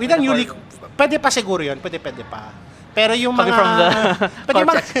newly... Pwede pa siguro yun. Pwede pa. Pero yung mga... from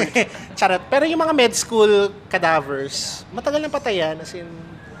the charot. Pero yung mga med school cadavers, matagal na patay yan. As in,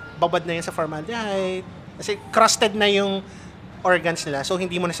 babad na yun sa formaldehyde. Kasi crusted na yung organs nila. So,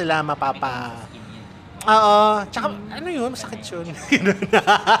 hindi mo na sila mapapa... Oo. Tsaka, ano yun? Masakit yun.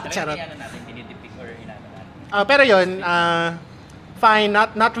 Charot. Pero yun, fine.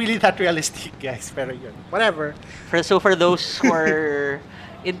 Not really that realistic, guys. Pero yun. Whatever. So, for those who are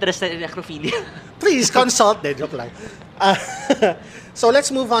interested in necrophilia, please consult. Joke lang. So,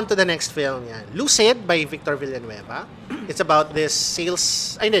 let's move on to the next film. Yan. Lucid by Victor Villanueva. It's about this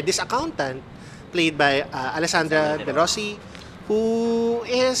accountant played by Alessandra De Rossi, who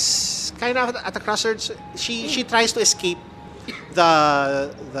is kind of at a crossroads. She tries to escape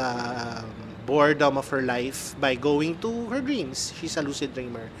the boredom of her life by going to her dreams. She's a lucid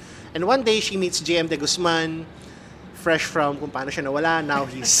dreamer. And one day, she meets J.M. De Guzman, fresh from kung paano siya nawala. Now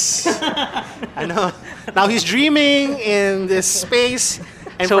he's now he's dreaming in this space.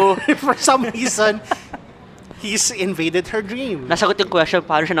 And so, for some reason, he's invaded her dream. Nasagot yung question,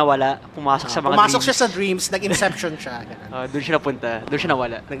 paano siya nawala? Pumasok sa mga pumasok dreams. Siya sa dreams, nag-inception siya. Doon siya napunta, doon siya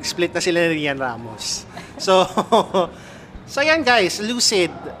nawala. Nag-split na sila ni Rian Ramos. So yan guys,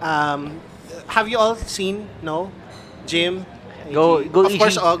 Lucid. Have you all seen? No? Jim? Go of easy.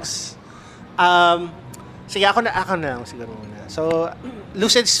 course, Ogs. Sige, ako na lang siguro muna. So,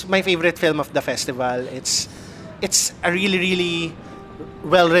 Lucid's my favorite film of the festival. It's a really, really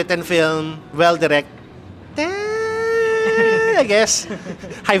well-written film, well-directed. I guess.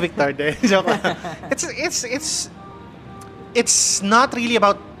 Hi, Victor. Joke lang. It's not really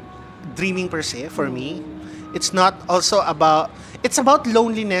about dreaming per se for me. It's not also about... It's about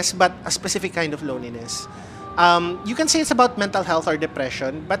loneliness, but a specific kind of loneliness. You can say it's about mental health or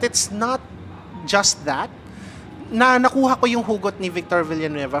depression, but it's not just that. Nakuha ko yung hugot ni Victor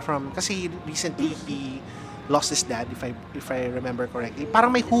Villanueva kasi recently he lost his dad, if I remember correctly.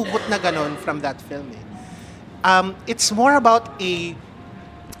 Parang may hugot na ganon from that film. It's more about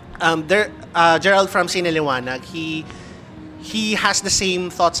Gerald from Siniliwanag. He has the same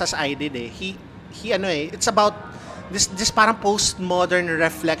thoughts as I did. It's about this parang postmodern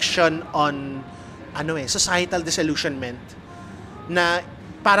reflection on societal disillusionment na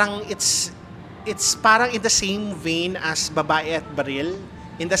parang it's parang in the same vein as Babae at Baril,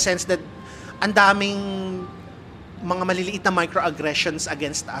 in the sense that ang daming mga maliliit na microaggressions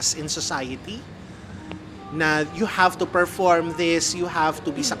against us in society, na you have to perform this, you have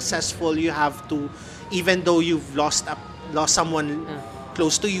to be successful, you have to, even though you've lost someone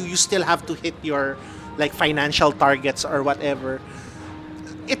close to you, you still have to hit your like financial targets or whatever.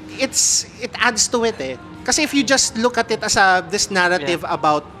 It adds to it eh. Kasi if you just look at it as this narrative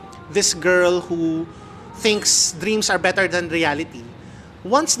about this girl who thinks dreams are better than reality,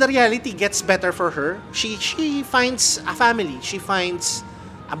 once the reality gets better for her, she finds a family, she finds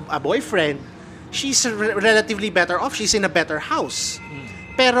a boyfriend, she's relatively better off, she's in a better house.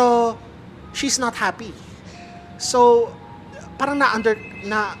 Pero she's not happy. So parang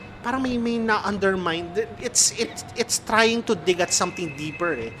parang may na-undermine. It's trying to dig at something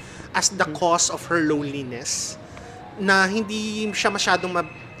deeper eh, as the cause of her loneliness, na hindi siya masyadong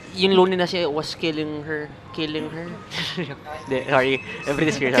yung loneliness niya was killing her. Sorry,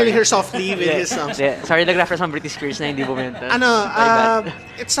 British Spears. Killing her softly with his songs. Sorry, nag-reference ang British Spears na hindi bumenta.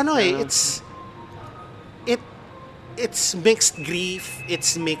 It's mixed grief,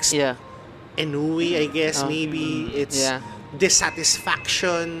 it's mixed ennui, I guess, maybe. It's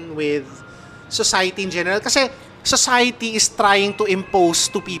dissatisfaction with society in general. Kasi society is trying to impose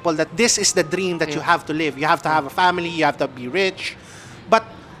to people that this is the dream that you have to live. You have to have a family, you have to be rich. But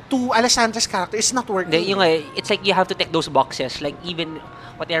to Alessandra's character, it's not working. It's like you have to tick those boxes. Like even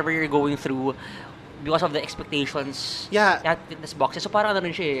whatever you're going through, because of the expectations, you have to tick these boxes. So parang ano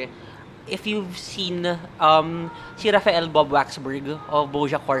rin siya eh. If you've seen si Raphael Bob Waxberg of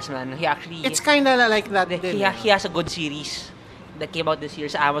BoJack Horseman, he actually... It's kind of like that. He has a good series that came out this year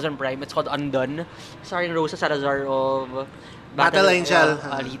sa Amazon Prime. It's called Undone, starring Rosa Salazar of Battle Angel.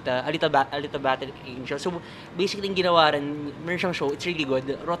 Alita Battle Angel. So basically, yung ginawa rin, meron siyang show, it's really good.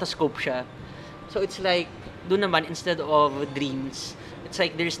 Rotoscope siya. So it's like, doon naman, instead of dreams, it's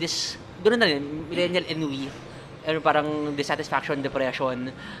like there's this, doon na rin, millennial ennui, parang dissatisfaction,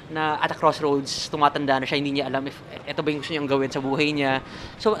 depression, na at a crossroads, tumatanda na siya, hindi niya alam if ito ba yung gusto niyang gawin sa buhay niya.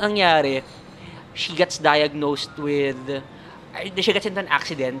 So, ang nangyari, she gets diagnosed with, she gets into an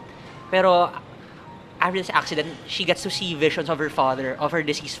accident, pero after this accident, she gets to see visions of her father, of her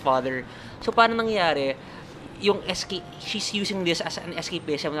deceased father. So, paano nangyari, yung she's using this as an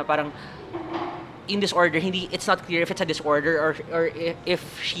escapism na parang, in disorder, it's not clear if it's a disorder or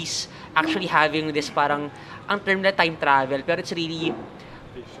if she's actually having this parang, ang term na time travel, pero it's really,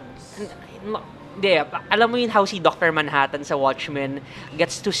 alam mo yun how si Dr. Manhattan sa Watchmen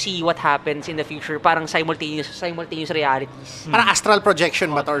gets to see what happens in the future, parang simultaneous realities. Parang astral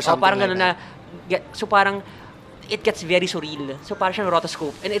projection ba or something parang like gano'n na, so parang, it gets very surreal. So parang siyang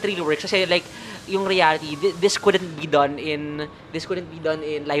rotoscope, and it really works kasi like yung reality, this couldn't be done in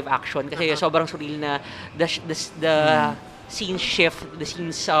live action kasi sobrang surreal na the scenes shift, the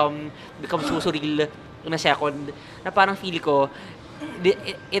scenes become so surreal in a second na parang feel ko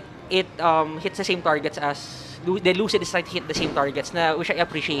it hits the same targets as the Lucid is trying to hit the same targets na which I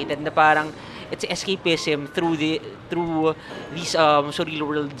appreciated, na parang it's escapism through these surreal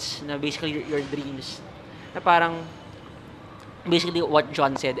worlds na basically your dreams, na parang basically what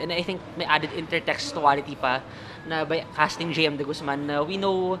John said. And I think may added intertextuality pa na by casting J.M. De Guzman, na we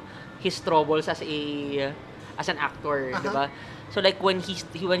know his troubles as an actor, diba? So like when he's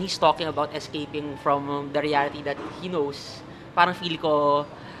talking about escaping from the reality that he knows, parang feel ko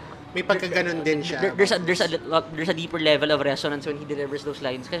may pagkaganon din siya. There's a deeper level of resonance when he delivers those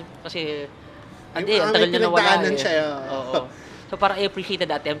lines kasi ang tagal niya nawala eh. So parang I appreciated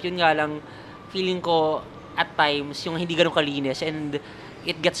that attempt. Yun nga lang, feeling ko at times yung hindi ganun kalinis and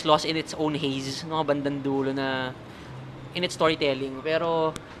it gets lost in its own haze mga bandang dulo na in its storytelling.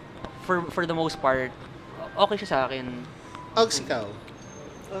 Pero for the most part, okay siya sa akin. Ogs, ikaw?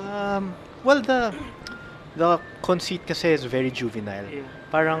 Well, the conceit kasi is very juvenile. Yeah.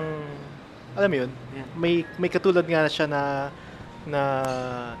 Parang, alam mo yun, may katulad nga siya na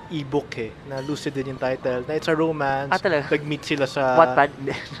e-book na Lucid din yung title, na it's a romance, nag-meet sila sa Wattpad.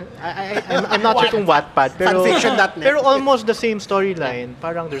 I'm not sure kung Wattpad, pero fanfiction.net. Pero almost the same storyline.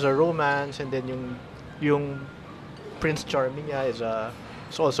 Parang there's a romance, and then yung Prince Charming niya is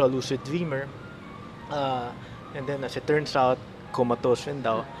also a lucid dreamer. And then as it turns out, comatose rin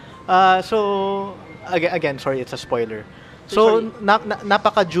daw. So again, sorry, it's a spoiler. So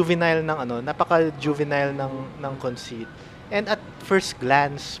napaka-juvenile ng conceit. And at first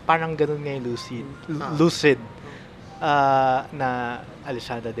glance, parang ganun nga yung Lucid. Na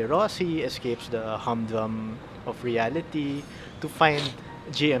Alessandra De Rossi escapes the humdrum of reality to find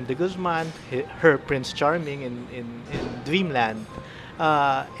J.M. De Guzman, her Prince Charming in Dreamland.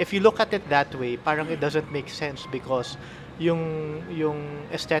 if you look at it that way, parang it doesn't make sense because yung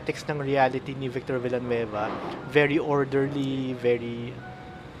aesthetics ng reality ni Victor Villanueva, very orderly, very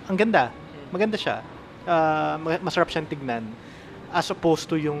ang ganda. Maganda siya. Masarap siyang tignan. As opposed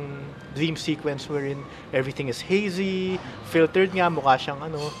to yung dream sequence wherein everything is hazy, filtered nga, mukha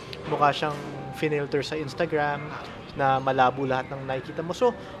siyang finilter sa Instagram na malabo lahat ng nakikita mo.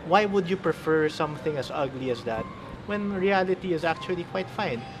 So, why would you prefer something as ugly as that when reality is actually quite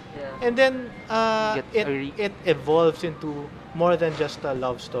fine? Yeah. And then, it evolves into more than just a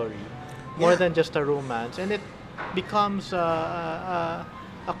love story, more than just a romance, and it becomes a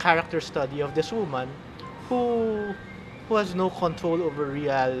character study of this woman who has no control over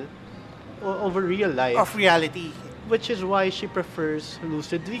real life, Of reality. which is why she prefers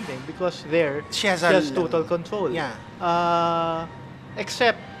lucid dreaming, because there She has total control. Yeah.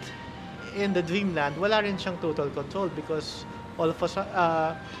 Except in the dreamland, wala rin siyang total control because all of us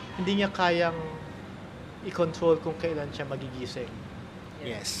hindi niya kayang i-control kung kailan siya magigising.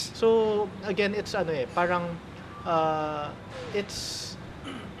 Yes. So again, it's parang it's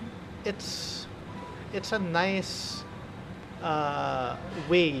a nice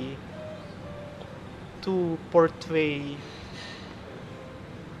way to portray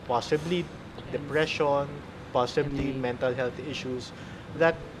possibly depression, possibly mental health issues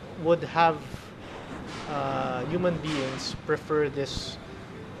that would have human beings prefer this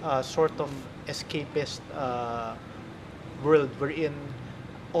sort of escapist world wherein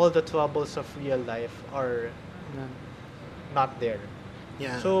all the troubles of real life are not there.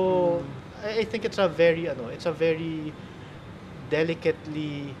 Yeah. So I think it's a very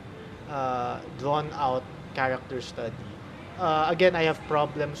delicately drawn out character study. Again, I have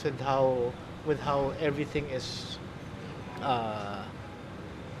problems with how everything is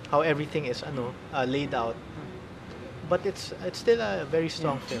laid out. But it's still a very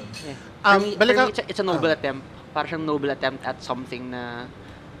strong film. Yeah. Um, For me, balik it's a noble attempt. Parang siyang noble attempt at something na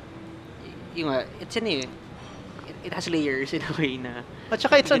it has layers in a way na At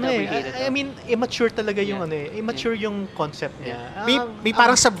saka it's hindi appreciated. I mean, immature talaga yung Yeah. immature yung concept niya. May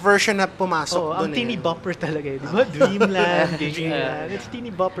parang subversion na pumasok doon. ang teeny bopper talaga, di ba? Dreamland. It's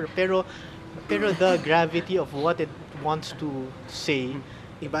teeny bopper, pero the gravity of what it wants to say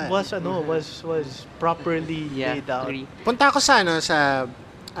Iba. was properly laid out. Agree. Punta ako sa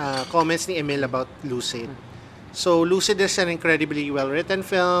comments ni Emil about Lucid. So, Lucid is an incredibly well-written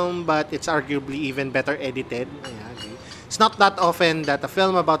film, but it's arguably even better edited. I agree. It's not that often that a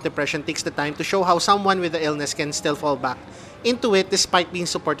film about depression takes the time to show how someone with the illness can still fall back into it despite being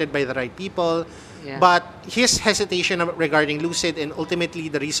supported by the right people. Yeah. But his hesitation regarding Lucid, and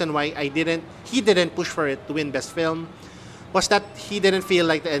ultimately the reason why he didn't push for it to win Best Film, was that he didn't feel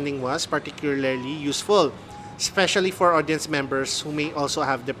like the ending was particularly useful, especially for audience members who may also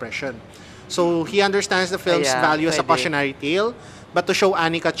have depression. So he understands the film's value as a cautionary tale, but to show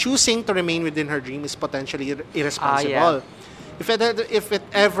Annika choosing to remain within her dream is potentially irresponsible. If it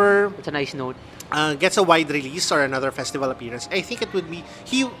ever It's a nice note. gets a wide release or another festival appearance, I think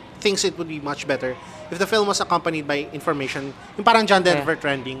he thinks it would be much better if the film was accompanied by information, yung parang John Denver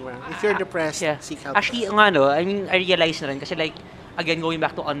trending, where if you're depressed, seek help. Actually, I realized na rin kasi again, going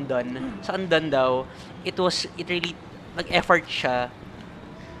back to Undone, sa Undone daw, it really, nag-effort siya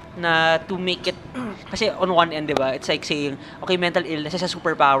na to make it, kasi on one end, diba, it's like saying, okay, mental illness is a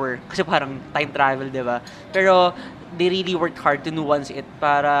superpower, kasi parang time travel, diba? Pero, they really worked hard to nuance it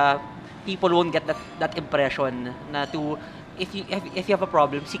para people won't get that impression na if you have a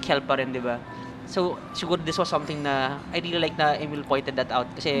problem, seek help pa rin, diba? So, siguro this was something na, I really like na Emil pointed that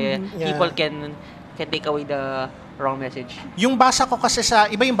out, kasi people can take away the wrong message. Yung basa ko kasi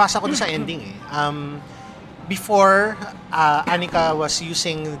iba yung basa ko sa ending eh. Before, Annika was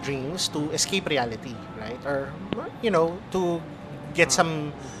using dreams to escape reality, right? Or, to get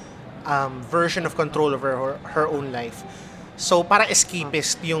some version of control over her own life. So, para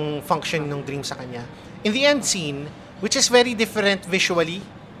escapist yung function ng dream sa kanya. In the end scene, which is very different visually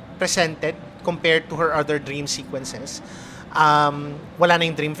presented compared to her other dream sequences, wala na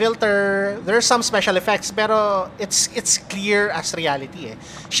yung dream filter. There are some special effects, pero it's clear as reality eh.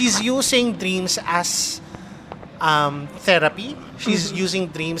 She's using dreams as therapy. She's using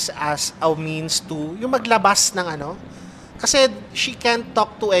dreams as a means to yung maglabas ng kasi she can't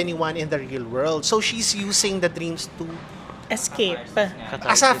talk to anyone in the real world. So she's using the dreams to Escape.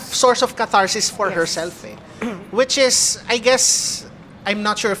 as a source of catharsis for herself eh. Which is, I guess, I'm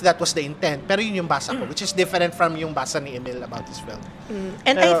not sure if that was the intent, pero yun yung basa ko, which is different from yung basa ni Emil about this film.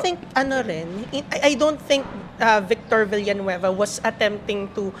 And Pero- I think, I don't think Victor Villanueva was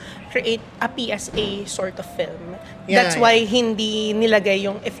attempting to create a PSA sort of film. Yeah, That's why hindi nilagay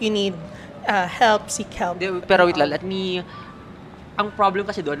yung if you need help, seek help. Pero wait lang, let me... Ang problem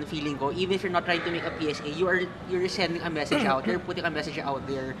kasi doon, feeling ko, even if you're not trying to make a PSA, you're sending a message out, you're putting a message out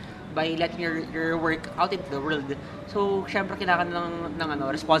there by letting your work out into the world. So, syempre, kailangan ng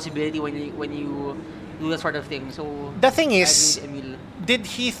responsibility when you do that sort of thing. So, The thing I is, agree with Emil. did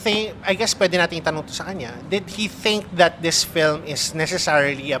he think, I guess pwede natin itanong to sa kanya, did he think that this film is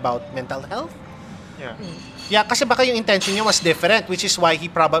necessarily about mental health? Yeah. Yeah, kasi baka yung intention niya was different, which is why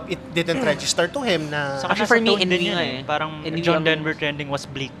it didn't register to him na... Saka Actually, nasa for me, tone din envy yun nga eh. eh. Parang Envy John ang- Denver trending was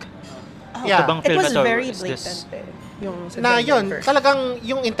bleak. Yeah. Ito bang It film was na to? very Is blatant this... yung sa na John yun, Denver. talagang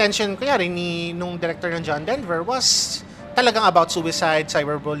yung intention, kunyari, nung director ng John Denver was talagang about suicide,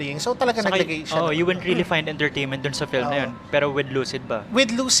 cyberbullying. So talagang Saka, naglagay siya. ng- you wouldn't really find entertainment dun sa film na yun. Pero with Lucid ba?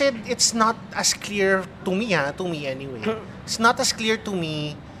 With Lucid, it's not as clear to me anyway. It's not as clear to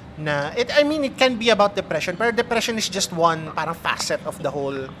me na it can be about depression, pero depression is just one parang facet of the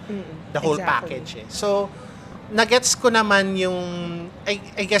whole Exactly. package. Eh. So nagets ko naman yung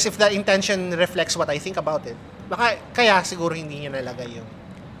I guess if the intention reflects what I think about it. Baka kaya siguro hindi niya nalagay yung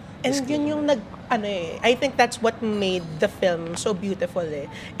And yun yung I think that's what made the film so beautiful eh.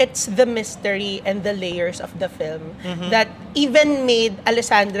 It's the mystery and the layers of the film that even made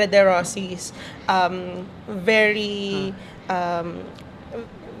Alessandra De Rossi's very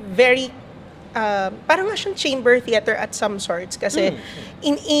parang nga siyang chamber theater at some sorts kasi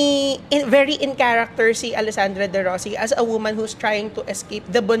very in character si Alessandra De Rossi as a woman who's trying to escape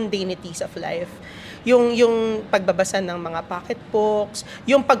the mundanities of life. Yung pagbabasa ng mga pocketbooks,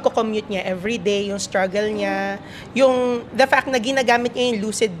 yung pagko-commute niya everyday, yung struggle niya, yung the fact na ginagamit niya yung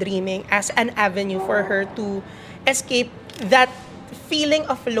lucid dreaming as an avenue for her to escape that feeling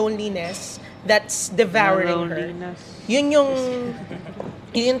of loneliness that's devouring her.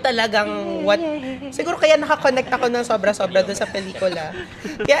 Yun talagang what siguro kaya nakakonect ako ng sobra-sobra doon sa pelikula.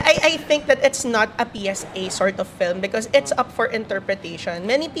 Kaya I think that it's not a PSA sort of film because it's up for interpretation.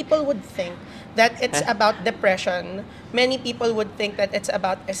 Many people would think that it's about depression. Many people would think that it's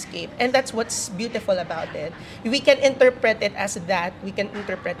about escape. And that's what's beautiful about it. We can interpret it as that. We can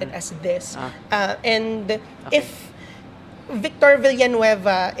interpret it as this. If Victor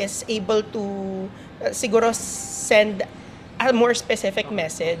Villanueva is able to siguro send a more specific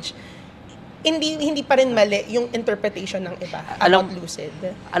message, hindi pa rin mali yung interpretation ng iba about Lucid.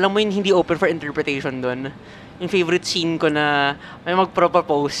 Alam mo yun, hindi open for interpretation doon. Yung favorite scene ko na may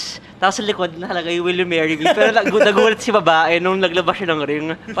mag-propose, tapos sa likod nakalagay, will you marry me? Pero nagulat si babae nung naglabas siya ng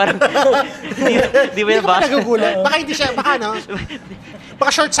ring. Parang, di ba Hindi yung ko pa basa? nagugulat. Baka hindi siya,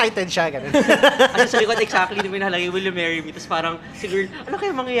 baka short-sighted siya, ganun. Kasi sa likod, exactly, di ba yung nakalagay, will you marry me? Tapos parang, si girl, ano kaya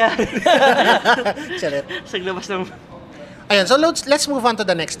mangyayari? Chalet. Sa labas ng... Ayun, so let's move on to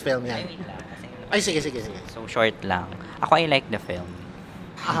the next film. Yan. Ay, sige. So, short lang. Ako, I like the film.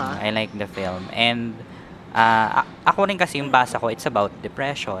 I like the film. And, ako rin kasi yung basa ko, it's about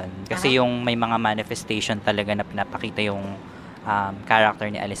depression. Kasi yung may mga manifestation talaga na pinapakita yung character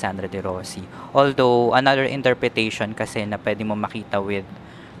ni Alessandra De Rossi. Although, another interpretation kasi na pwede mo makita with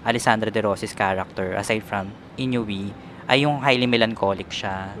Alessandra De Rossi's character, aside from Inui, ay yung highly melancholic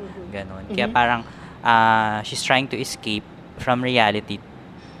siya. Ganon. Kaya parang, she's trying to escape from reality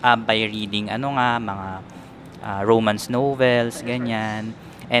by reading mga romance novels, ganyan.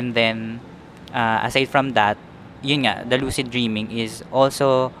 And then, aside from that, yun nga, the lucid dreaming is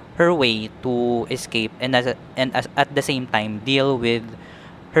also her way to escape and at the same time deal with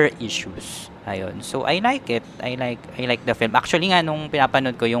her issues. Ayun. So I like it. I like the film. Actually nga nung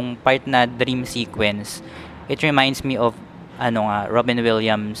pinapanood ko yung part na dream sequence, it reminds me of Robin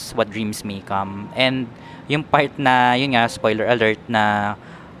Williams' What Dreams May Come. And yung part na yun nga, spoiler alert, na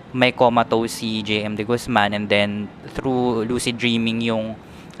may comatose si J.M. de Guzman and then through lucid dreaming yung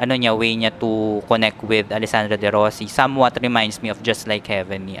way niya to connect with Alessandra De Rossi somewhat reminds me of Just Like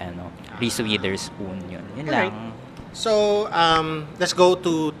Heaven ni Reese Witherspoon. Yun lang. So, let's go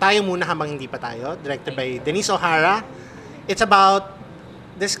to Tayo Muna Habang Hindi Pa Tayo, directed by Denise O'Hara. It's about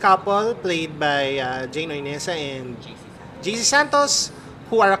this couple played by Jane Oinesa and JC Santos,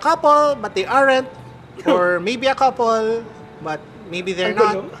 who are a couple but they aren't, or maybe a couple but maybe they're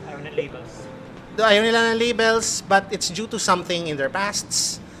not. Ayaw nila ng labels, but it's due to something in their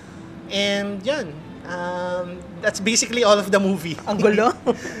pasts. And yun, that's basically all of the movie. Ang gulo.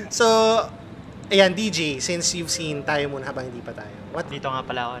 So, ayan, DJ, since you've seen Tayo Muna Habang Hindi Pa Tayo. What? Dito nga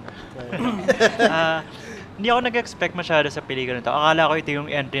pala ako. hindi ako nag-expect masyado sa pelikula na to. Akala ko ito yung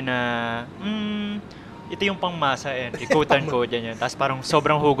entry na, ito yung pangmasa entry, quote-unquote, yan. Tapos parang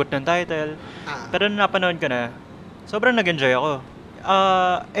sobrang hugot ng title. Pero nung napanood ko na, sobrang nag-enjoy ako.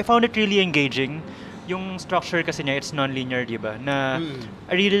 I found it really engaging. Yung structure kasi niya, it's non-linear, di ba? Na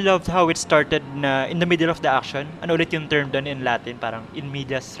I really loved how it started na in the middle of the action. Ano ulit yung term doon in Latin? Parang in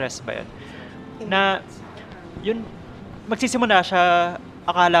medias res ba yan? Na, yun, magsisimula siya,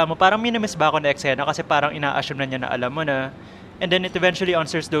 akala mo, parang minimiss ba ako na eksena kasi parang ina-assume na niya na alam mo na. And then it eventually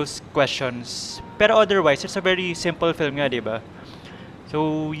answers those questions. Pero otherwise, it's a very simple film nga, di ba?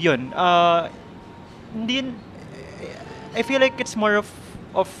 So, yun. Hindi, I feel like it's more of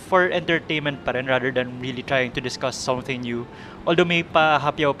for entertainment pa rin rather than really trying to discuss something new. Although may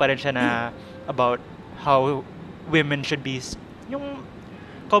pahapyaw pa rin siya na about how women should be, yung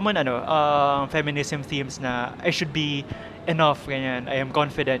common feminism themes na I should be enough, ganyan. I am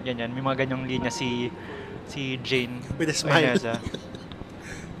confident, ganyan. May mga ganyang linya si Jane. With a smile.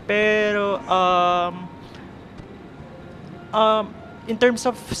 Pero, in terms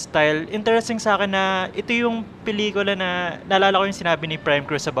of style, interesting sa akin na ito yung pelikula na naalala ko yung sinabi ni Prime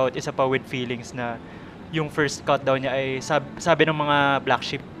Cruz about Isa Pa With Feelings na yung first cut daw niya ay sabi ng mga black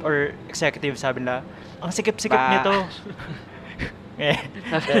sheep or executive, sabi nila, ang sikip-sikip nito.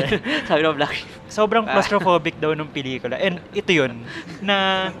 Sabi ng black sheep. Sobrang claustrophobic daw nung pelikula. And ito yun,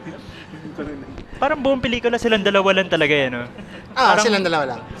 na parang buong pelikula silang dalawa lang talaga yan, no? Parang silang dalawa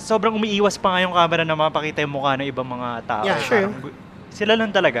lang. Sobrang umiiwas pa nga yung camera na mapakita yung mukha ng ibang mga tao. Yeah, sure. Sila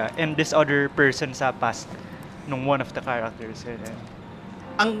lang talaga. And this other person sa past nung one of the characters.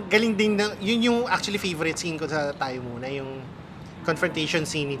 Ang galing din, yun yung actually favorite scene ko sa Tayo Muna, yung confrontation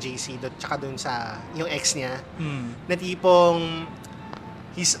scene ni JC tsaka dun sa yung ex niya. Na tipong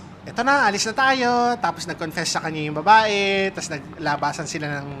eto na, alis na tayo, tapos nag-confess sa kanya yung babae, tapos naglabasan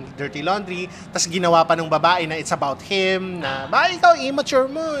sila ng dirty laundry, tapos ginawa pa ng babae na it's about him, na, ikaw, immature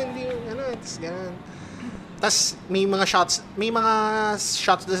mo, hindi, tapos gano'n. Tapos may mga shots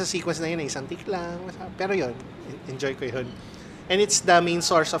doon sa sequence na yun, isang tik lang, pero yun, enjoy ko yun. And it's the main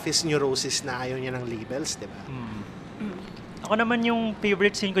source of his neurosis na ayaw niya ng labels, di ba? Ako naman yung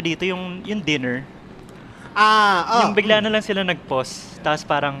favorite scene ko dito, yung dinner. Yung bigla na lang sila nag-pause, tapos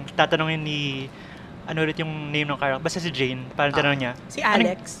parang tatanungin ni, ano ulit yung name ng character, basta si Jane, parang tanong niya. Si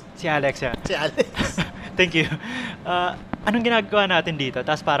Alex. Si Alex, yeah. Si Alex. Thank you. Anong ginagawa natin dito?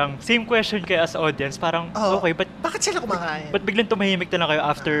 Tapos parang, same question kayo as audience, parang, okay, but bakit sila kumakain? But biglang tumahimik na lang kayo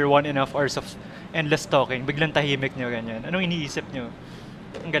after 1.5 hours of endless talking, biglang tahimik nyo, ganyan. Anong iniisip nyo?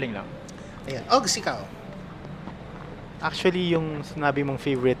 Ang galing lang. Ayan. Ikaw. Actually, yung sinabi mong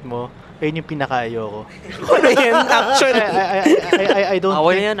favorite mo, ayun yung pinaka-ayoko. Ano yan? Actually. I don't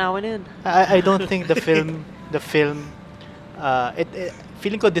Awan think... na yan. I don't think the film,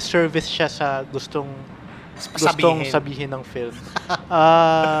 feeling ko disservice siya sa gustong sabihin ng film.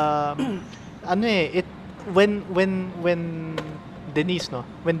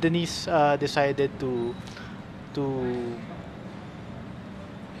 When Denise decided to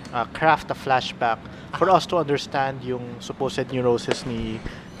craft a flashback for us to understand yung supposed neurosis ni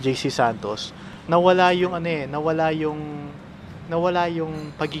JC Santos, nawala yung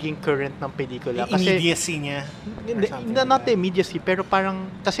pagiging current ng pelikula. Kasi immediacy niya. Not the immediacy, pero parang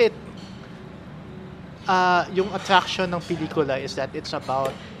kasi yung attraction ng pelikula is that it's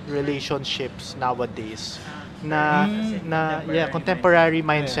about relationships nowadays. Contemporary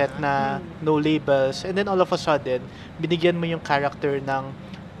mindset na no labels, and then all of a sudden binigyan mo yung character ng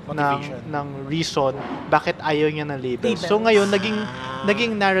reason bakit ayaw niya ng labels. So ngayon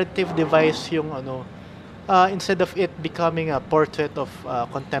naging narrative device yung instead of it becoming a portrait of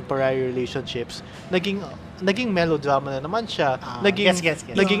contemporary relationships, naging melodrama na naman siya.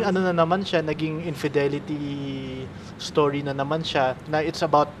 Naging ano na naman siya, naging infidelity story na naman siya, na it's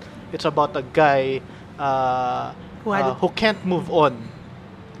about a guy who can't move on.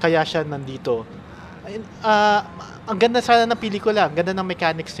 Kaya siya nandito. Ang ganda sana ng pelikula, ang ganda ng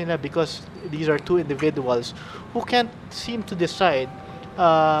mechanics nila, because these are two individuals who can't seem to decide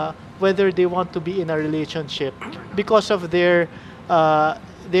whether they want to be in a relationship because of their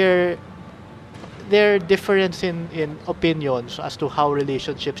difference in opinions as to how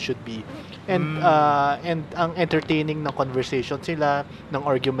relationships should be. And ang entertaining ng conversations nila, ng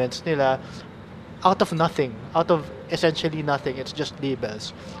arguments nila, out of essentially nothing. It's just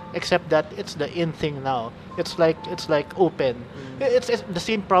labels, except that it's the in thing now. It's like Open. It's the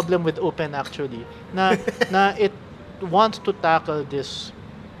same problem with Open, actually. Na it wants to tackle this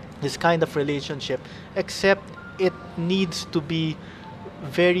kind of relationship, except it needs to be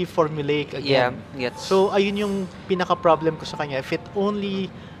very formulaic again. Yeah, yes. So ayun yung pinaka problem ko sa kanya. If it only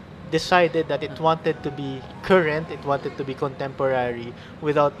decided that it wanted to be current, it wanted to be contemporary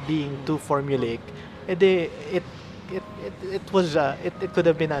without being too formulaic. It could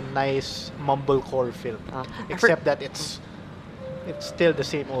have been a nice mumblecore film, except that it's still the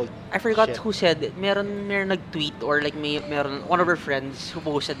same old. I forgot shit. who said it. Meron nag-tweet or like meron one of her friends who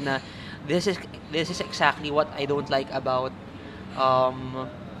posted na this is exactly what I don't like about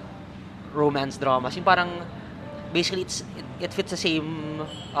romance dramas. Yung parang basically it fits the same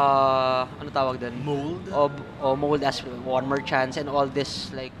ano tawag dun? Mold as One More Chance and all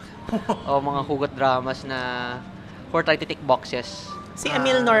this like mga hugot dramas na who are trying to tick boxes. Si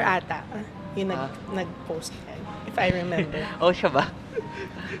Emil Nor ata yung nag-post yan, if I remember. Oh, siya ba?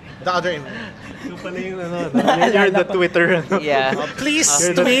 The other Emil. Yung pala yung you're the Twitter. Yeah. Please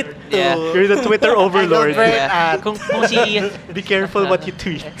tweet to... You're the Twitter overlord. Yeah. Kung si Be careful what you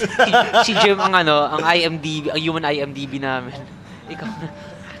tweet. si Jim ang IMDb, ang human IMDb namin. Ikaw na.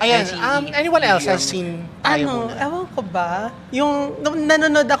 Ayan, anyone else has seen Ewan ko ba? Yung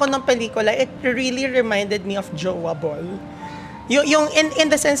nanonood ako ng pelikula, it really reminded me of Jowa Ball. Yung in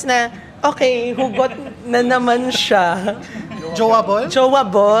the sense na, okay, hugot na naman siya. Jowa Ball? Jowa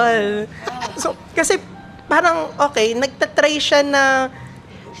Ball. So, kasi parang, okay, nagtatry siya na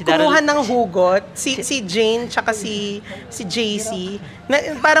kumuha ng hugot, si Jane tsaka si JC, na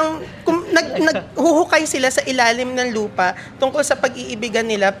parang naghuhukay sila sa ilalim ng lupa tungkol sa pag-iibigan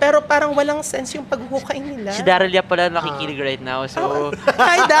nila, pero parang walang sense yung paghuhukay nila. Si Daryl Yap pala nakikinig right now, so...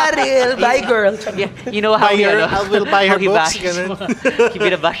 Hi, Daryl! Bye, girl! Yeah, you know how I will buy her books.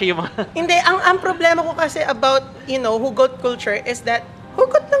 Binabash yung mga... Hindi, ang problema ko kasi about, hugot culture is that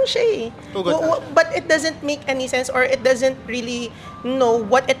hugot lang siya eh. But it doesn't make any sense or it doesn't really know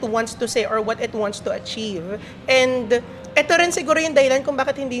what it wants to say or what it wants to achieve. And ito rin siguro yung dahilan kung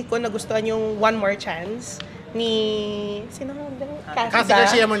bakit hindi ko nagustuhan yung One More Chance ni... Sino nga? Kathy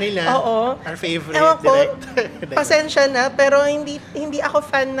Garcia Manila. Oo. Our favorite director. Pasensya na, pero hindi ako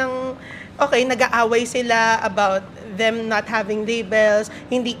fan ng... Okay, nag-aaway sila about them not having labels,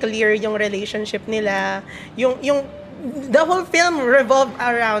 hindi clear yung relationship nila, the whole film revolved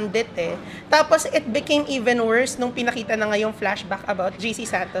around it eh. Tapos it became even worse nung pinakita na ngayong flashback about JC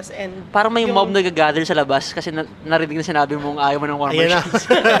Santos and... Parang may mob nag-gather sa labas kasi narinig na sinabi mong ayaw mo ng One More Chance.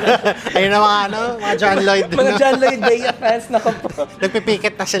 Ayun na mga John Lloyd. Mga John Lloyd Bea fans, nako po.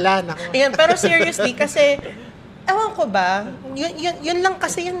 Nagpipikit na sila. Ayan, pero seriously, kasi ewan ko ba, yun lang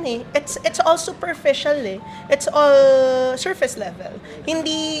kasi yun eh. It's all superficial eh. It's all surface level.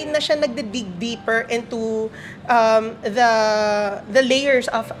 Hindi na siya nagdi-dig deeper into the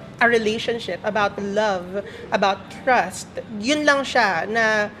layers of a relationship, about love, about trust. Yun lang siya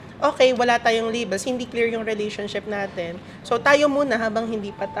na, okay, wala tayong labels, hindi clear yung relationship natin. So tayo muna habang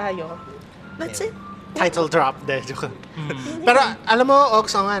hindi pa tayo. That's it. Title drop. Pero alam mo,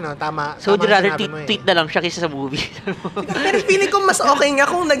 Ox, tama. So, would you rather tweet na lang siya kaysa sa movie? Pero feeling ko mas okay nga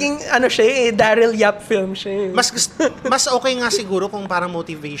kung naging Daryl Yap film siya eh. Mas okay nga siguro kung parang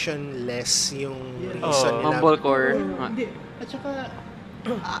motivation-less yung reason nila. Mumblecore. At saka,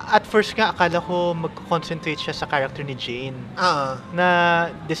 at first nga, akala ko mag-concentrate siya sa character ni Jane. Na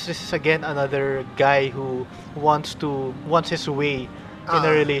this is again another guy who wants his way in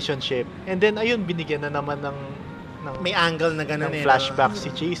a relationship. And then ayun, binigyan na naman ng may angle na ganun ng flashback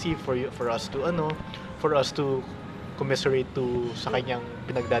si JC for us to commiserate to sa kanyang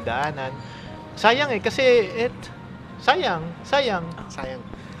pinagdadaanan. Sayang kasi sayang.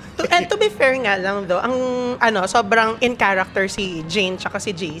 And to be fair nga lang though, ang sobrang in character si Jane tsaka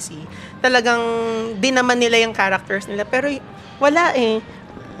si JC. Talagang din naman nila yung characters nila, pero wala eh.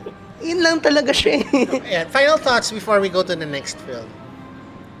 Yun lang talaga siya eh. Final thoughts before we go to the next film.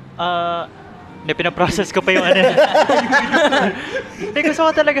 Pinaprocess ko pa yung Hindi, gusto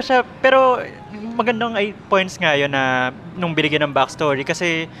ko talaga siya. Pero magandang points nga yun na nung binigyan ng backstory.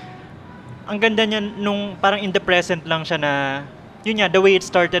 Kasi ang ganda niya nung parang in the present lang siya na, yun nga, the way it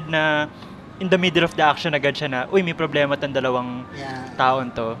started na in the middle of the action agad siya na, uy, may problema tong dalawang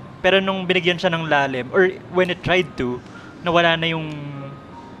taon to. Pero nung binigyan siya ng lalim, or when it tried to, nawala na yung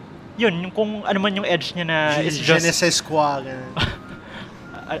kung ano man yung edge niya na it's just... Genesis Squad.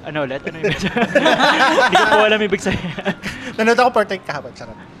 Ano ulit? Hindi ko po alam ibig sabihin. Nanood ako part-time kahapon.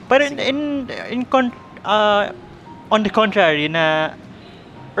 Sarap. Pero on the contrary na,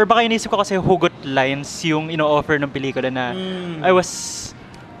 or baka inisip ko kasi hugot lines yung ino-offer ng pelikula na I was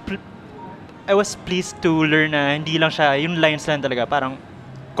pleased to learn na hindi lang siya, yung lines lang talaga, parang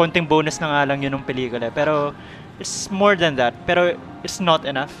konting bonus na nga lang yun ng pelikula. Pero it's more than that. Pero it's not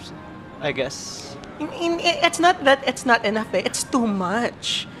enough, I guess. It's not that it's not enough eh. It's too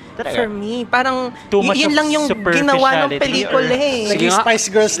much. For me, parang Too much yun of lang yung ginawa ng superficiality pelikula eh. Naging Spice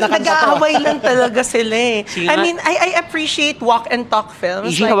Girls na kanta to. Nag-aaway lang talaga sila eh. Sige I nga. mean, I appreciate walk and talk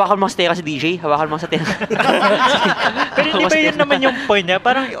films. EJ, hawakan mo sa teka si DJ. Hawakan mo sa teka. Pero hindi ba yun naman yung point niya?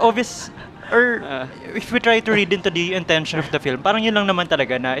 Parang obvious, or if we try to read into the intention of the film, parang yun lang naman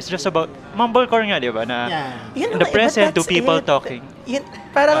talaga na it's just about mumblecore nga, di ba? Na in the present, two people talking. Yun,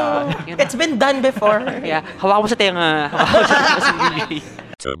 parang, it's been done before. Yeah, hawakan mo sa tenga. Hawakan mo sa teka si DJ.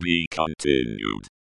 To be continued.